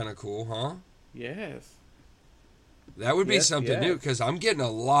could be kind of cool, huh? Yes. That would be Yes, something new, yes. because I'm getting a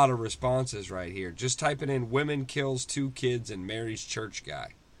lot of responses right here. Just typing in women kills 2 kids and marries church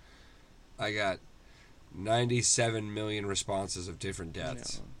guy. I got 97 million responses of different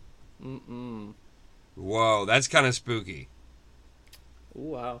deaths. No. Mm-mm. Whoa, that's kind of spooky. Ooh,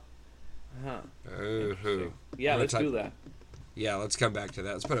 wow. Huh. Ooh. Yeah, I'm let's gonna do that. Yeah, let's come back to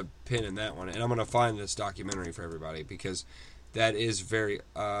that. Let's put a pin in that one. And I'm going to find this documentary for everybody, because that is very...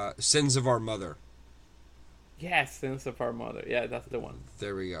 Sins of Our Mother. Yes, Sins of Our Mother. Yeah, that's the one.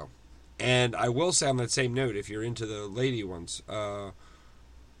 There we go. And I will say on that same note, if you're into the lady ones,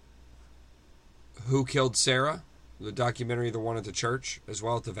 Who Killed Sarah? The documentary, the one at the church, as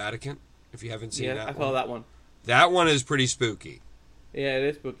well at the Vatican, if you haven't seen Yeah, that I one. saw that one. That one is pretty spooky. Yeah, it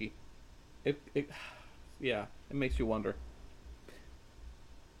is spooky. Yeah, it makes you wonder.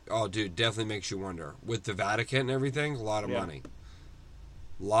 Oh, dude, definitely makes you wonder. With the Vatican and everything, a lot of Yeah. money.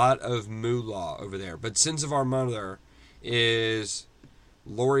 Lot of moolah over there. But Sins of Our Mother is...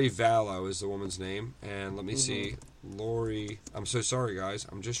 Lori Vallow is the woman's name. And let me see. Lori... I'm so sorry, guys.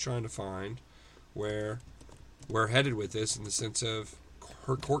 I'm just trying to find where we're headed with this in the sense of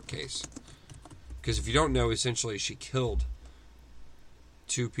her court case. Because if you don't know, essentially she killed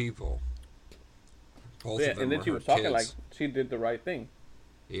 2 people. Both Yeah, of them and then were she her was talking kids. like she did the right thing.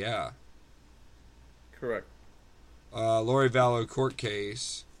 Yeah. Correct. Lori Vallow court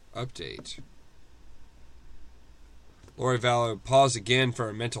case update. Lori Vallow paused again for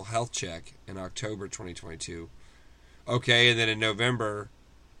a mental health check in October 2022. Okay, and then in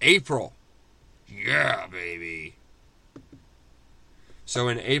April. Yeah, baby. So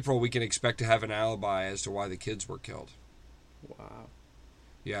in April, we can expect to have an alibi as to why the kids were killed. Wow.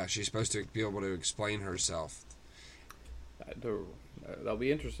 Yeah, she's supposed to be able to explain herself. That'll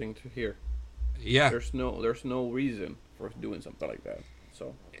be interesting to hear. Yeah. There's no reason for doing something like that.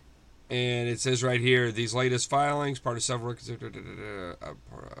 So. And it says right here, these latest filings, part of several,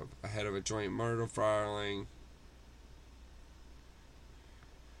 ahead of a joint murder filing.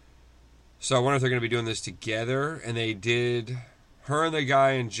 So I wonder if they're going to be doing this together. And they did. Her and the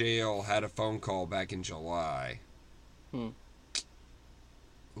guy in jail had a phone call back in July. Ooh,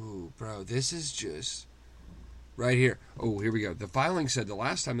 bro, this is just... Right here. Oh, here we go. The filing said the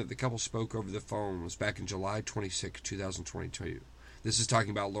last time that the couple spoke over the phone was back in July 26, 2022. This is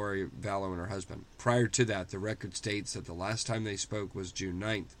talking about Lori Vallow and her husband. Prior to that, the record states that the last time they spoke was June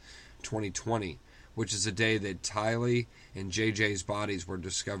 9th, 2020, which is the day that Tylee and JJ's bodies were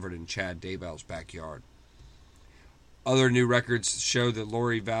discovered in Chad Daybell's backyard. Other new records show that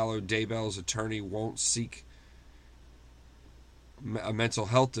Lori Vallow, Daybell's attorney, won't seek a mental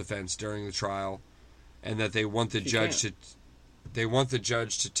health defense during the trial, and that they want the judge to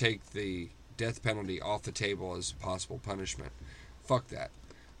take the death penalty off the table as a possible punishment. Fuck that.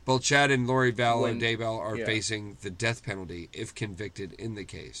 Both Chad and Lori Vallow and Daybell are facing the death penalty if convicted in the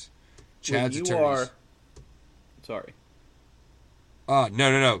case. Chad's attorneys... Sorry.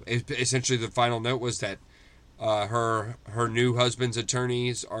 No. Essentially, the final note was that her new husband's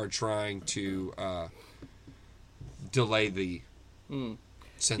attorneys are trying to delay the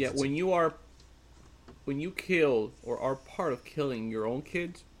sentencing. Yeah, when you kill or are part of killing your own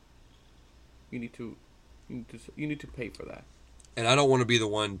kids, you need to pay for that. And I don't want to be the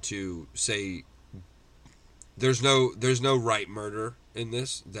one to say there's no right murder in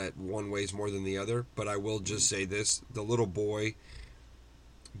this, that one weighs more than the other, but I will just say this, the little boy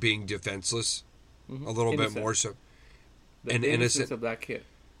being defenseless, a little bit more so, The innocence of that kid.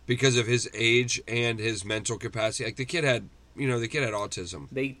 Because of his age and his mental capacity. Like the kid had autism.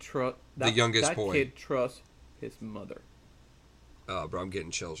 They trust the youngest boy. That kid trusts his mother. Oh, bro, I'm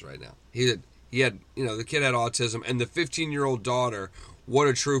getting chills right now. He had the kid had autism, and the 15-year-old daughter, what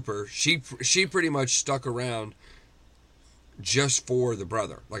a trooper. She pretty much stuck around just for the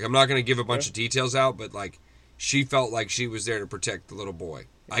brother. Like, I'm not going to give a bunch of details out, but like, she felt like she was there to protect the little boy.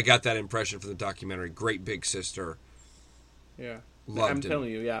 Yeah. I got that impression from the documentary. Great big sister. Yeah. Loved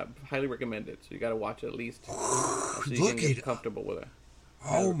telling you, highly recommend it. So you got to watch it at least so you can get comfortable with it.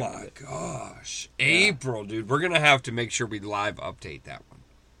 Oh my gosh. Yeah. April, dude. We're going to have to make sure we live update that one.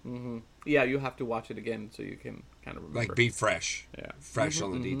 Mm-hmm. Yeah, you have to watch it again so you can kind of remember. Like, be fresh. Yeah. Fresh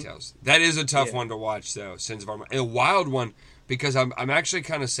on the details. That is a tough one to watch, though. Sins of Our Mother. A wild one, because I'm actually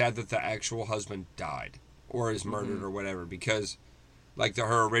kind of sad that the actual husband died or is murdered or whatever, because, like,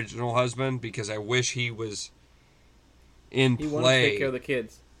 her original husband, because I wish he was in play. He wanted to take care of the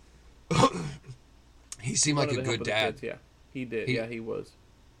kids. He seemed like a good dad. Yeah, he did. He was.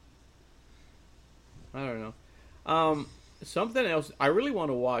 I don't know. Something else I really want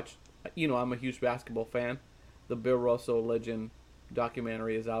to watch. I'm a huge basketball fan. The Bill Russell legend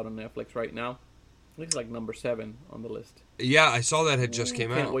documentary is out on Netflix right now. I think it's like number 7 on the list. Yeah, I saw that had just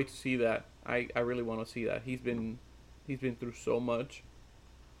came out. Can't wait to see that. I really want to see that. He's been through so much.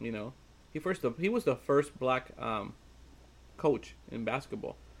 You know, he was the first black coach in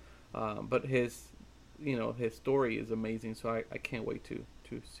basketball, but his story is amazing. So I can't wait to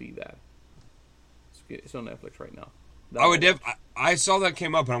see that. It's on Netflix right now. I saw that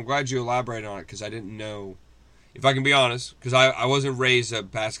came up, and I'm glad you elaborated on it because I didn't know. If I can be honest, because I wasn't raised a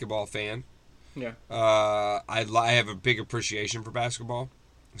basketball fan. Yeah. I have a big appreciation for basketball,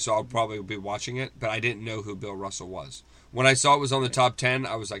 so I'll probably be watching it. But I didn't know who Bill Russell was. When I saw it was on the top 10,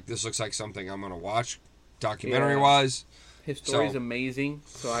 I was like, "This looks like something I'm going to watch." Documentary-wise, his story's amazing.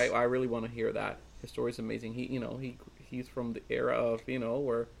 So I really want to hear that. His story's amazing. He's from the era of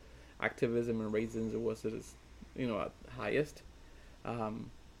where activism and raisins was at its at highest.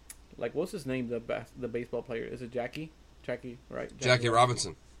 Like what's his name? The baseball player, is it Jackie, right? Jackie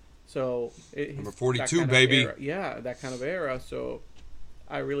Robinson. So number 42, baby. That kind of era. So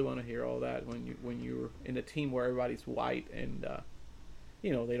I really want to hear all that when you're in a team where everybody's white and they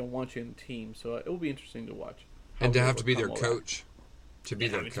don't want you in the team. So it will be interesting to watch. And to have to be their coach. To be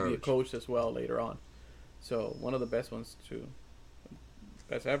their coach. To be a coach as well later on. So one of the best ones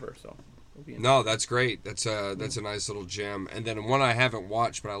best ever. So. No, that's great. That's a nice little gem. And then one I haven't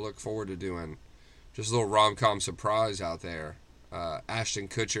watched, but I look forward to doing. Just a little rom-com surprise out there. Ashton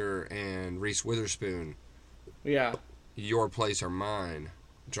Kutcher and Reese Witherspoon. Yeah. Your Place or Mine.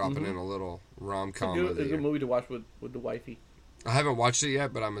 Dropping in a little rom-com. It's a good movie to watch with the wifey. I haven't watched it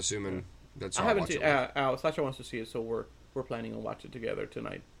yet, but I'm assuming that's all. I haven't seen it. Sasha wants to see it, so we're planning on watching it together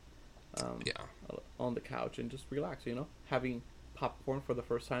tonight. On the couch and just relax, having popcorn for the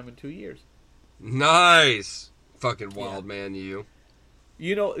first time in 2 years. Nice. Fucking wild man, you.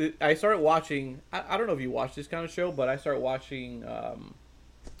 I started watching. I don't know if you watch this kind of show, but I started watching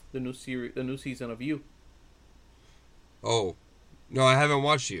the new season of You. Oh, no, I haven't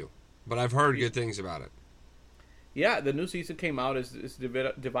watched You, but I've heard good things about it. Yeah, the new season came out. It's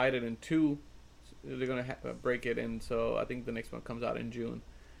divided in 2. They're gonna break it, and so I think the next one comes out in June.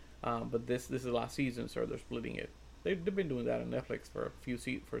 But this is the last season, so they're splitting it. They've been doing that on Netflix for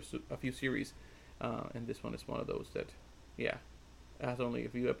a few series, and this one is one of those that, it has only a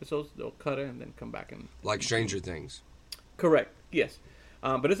few episodes. They'll cut it and then come back and like Stranger Things. Correct. Yes,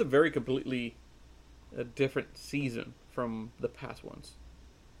 but it's a very completely different season from the past ones.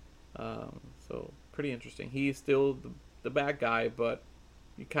 So pretty interesting. He's still the bad guy, but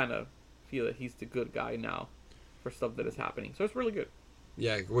you kind of feel that he's the good guy now for stuff that is happening. So it's really good.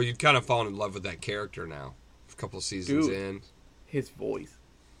 Yeah, well, you've kind of fallen in love with that character now. A couple of seasons in. His voice.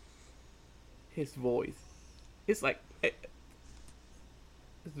 It's like it's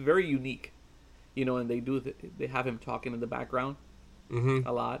very unique, and they have him talking in the background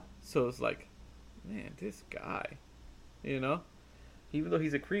a lot. So it's like, man, this guy, even though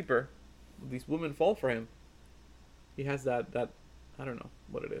he's a creeper, these women fall for him. He has that I don't know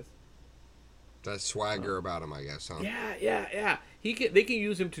what it is. That swagger about him, I guess, huh? Yeah. They can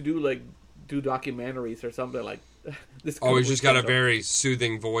use him to do documentaries or something like this. Oh, he's just got a very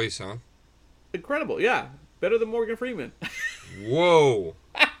soothing voice, huh? Incredible, yeah. Better than Morgan Freeman. Whoa.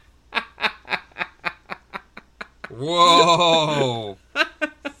 Whoa.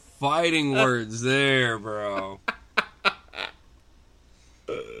 Fighting words there, bro.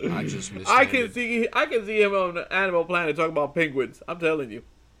 I just missed I can see him on Animal Planet talking about penguins. I'm telling you.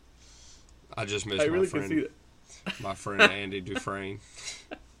 I just missed my friend. Can see that. My friend Andy Dufresne.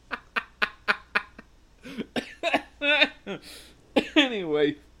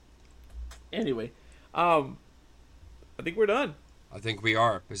 Anyway, I think we're done. I think we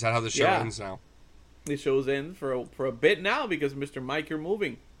are. Is that how the show ends now? The show's ends for a bit now because Mr. Mike, you're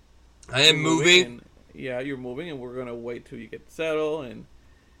moving. I am moving. You're moving, and we're gonna wait till you get settled and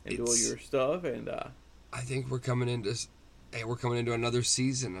do all your stuff. And I think we're coming into another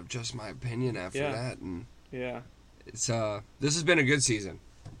season of Just My Opinion after that, and it's this has been a good season.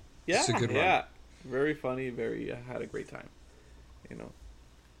 Yeah, it's a good run. Yeah, very funny. I had a great time.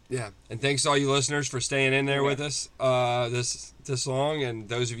 Yeah, and thanks to all you listeners for staying in there with us this long, and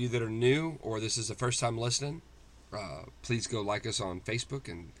those of you that are new or this is the first time listening, please go like us on Facebook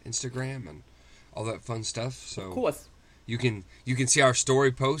and Instagram and all that fun stuff. So of course. You can see our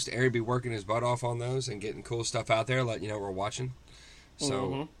story post. Ari be working his butt off on those and getting cool stuff out there, letting you know we're watching.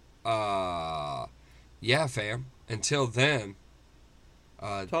 So, yeah, fam. Until then,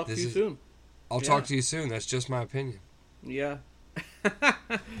 talk to you soon. I'll talk to you soon. That's just my opinion. Yeah.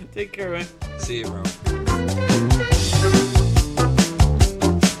 Take care, man. See you, bro.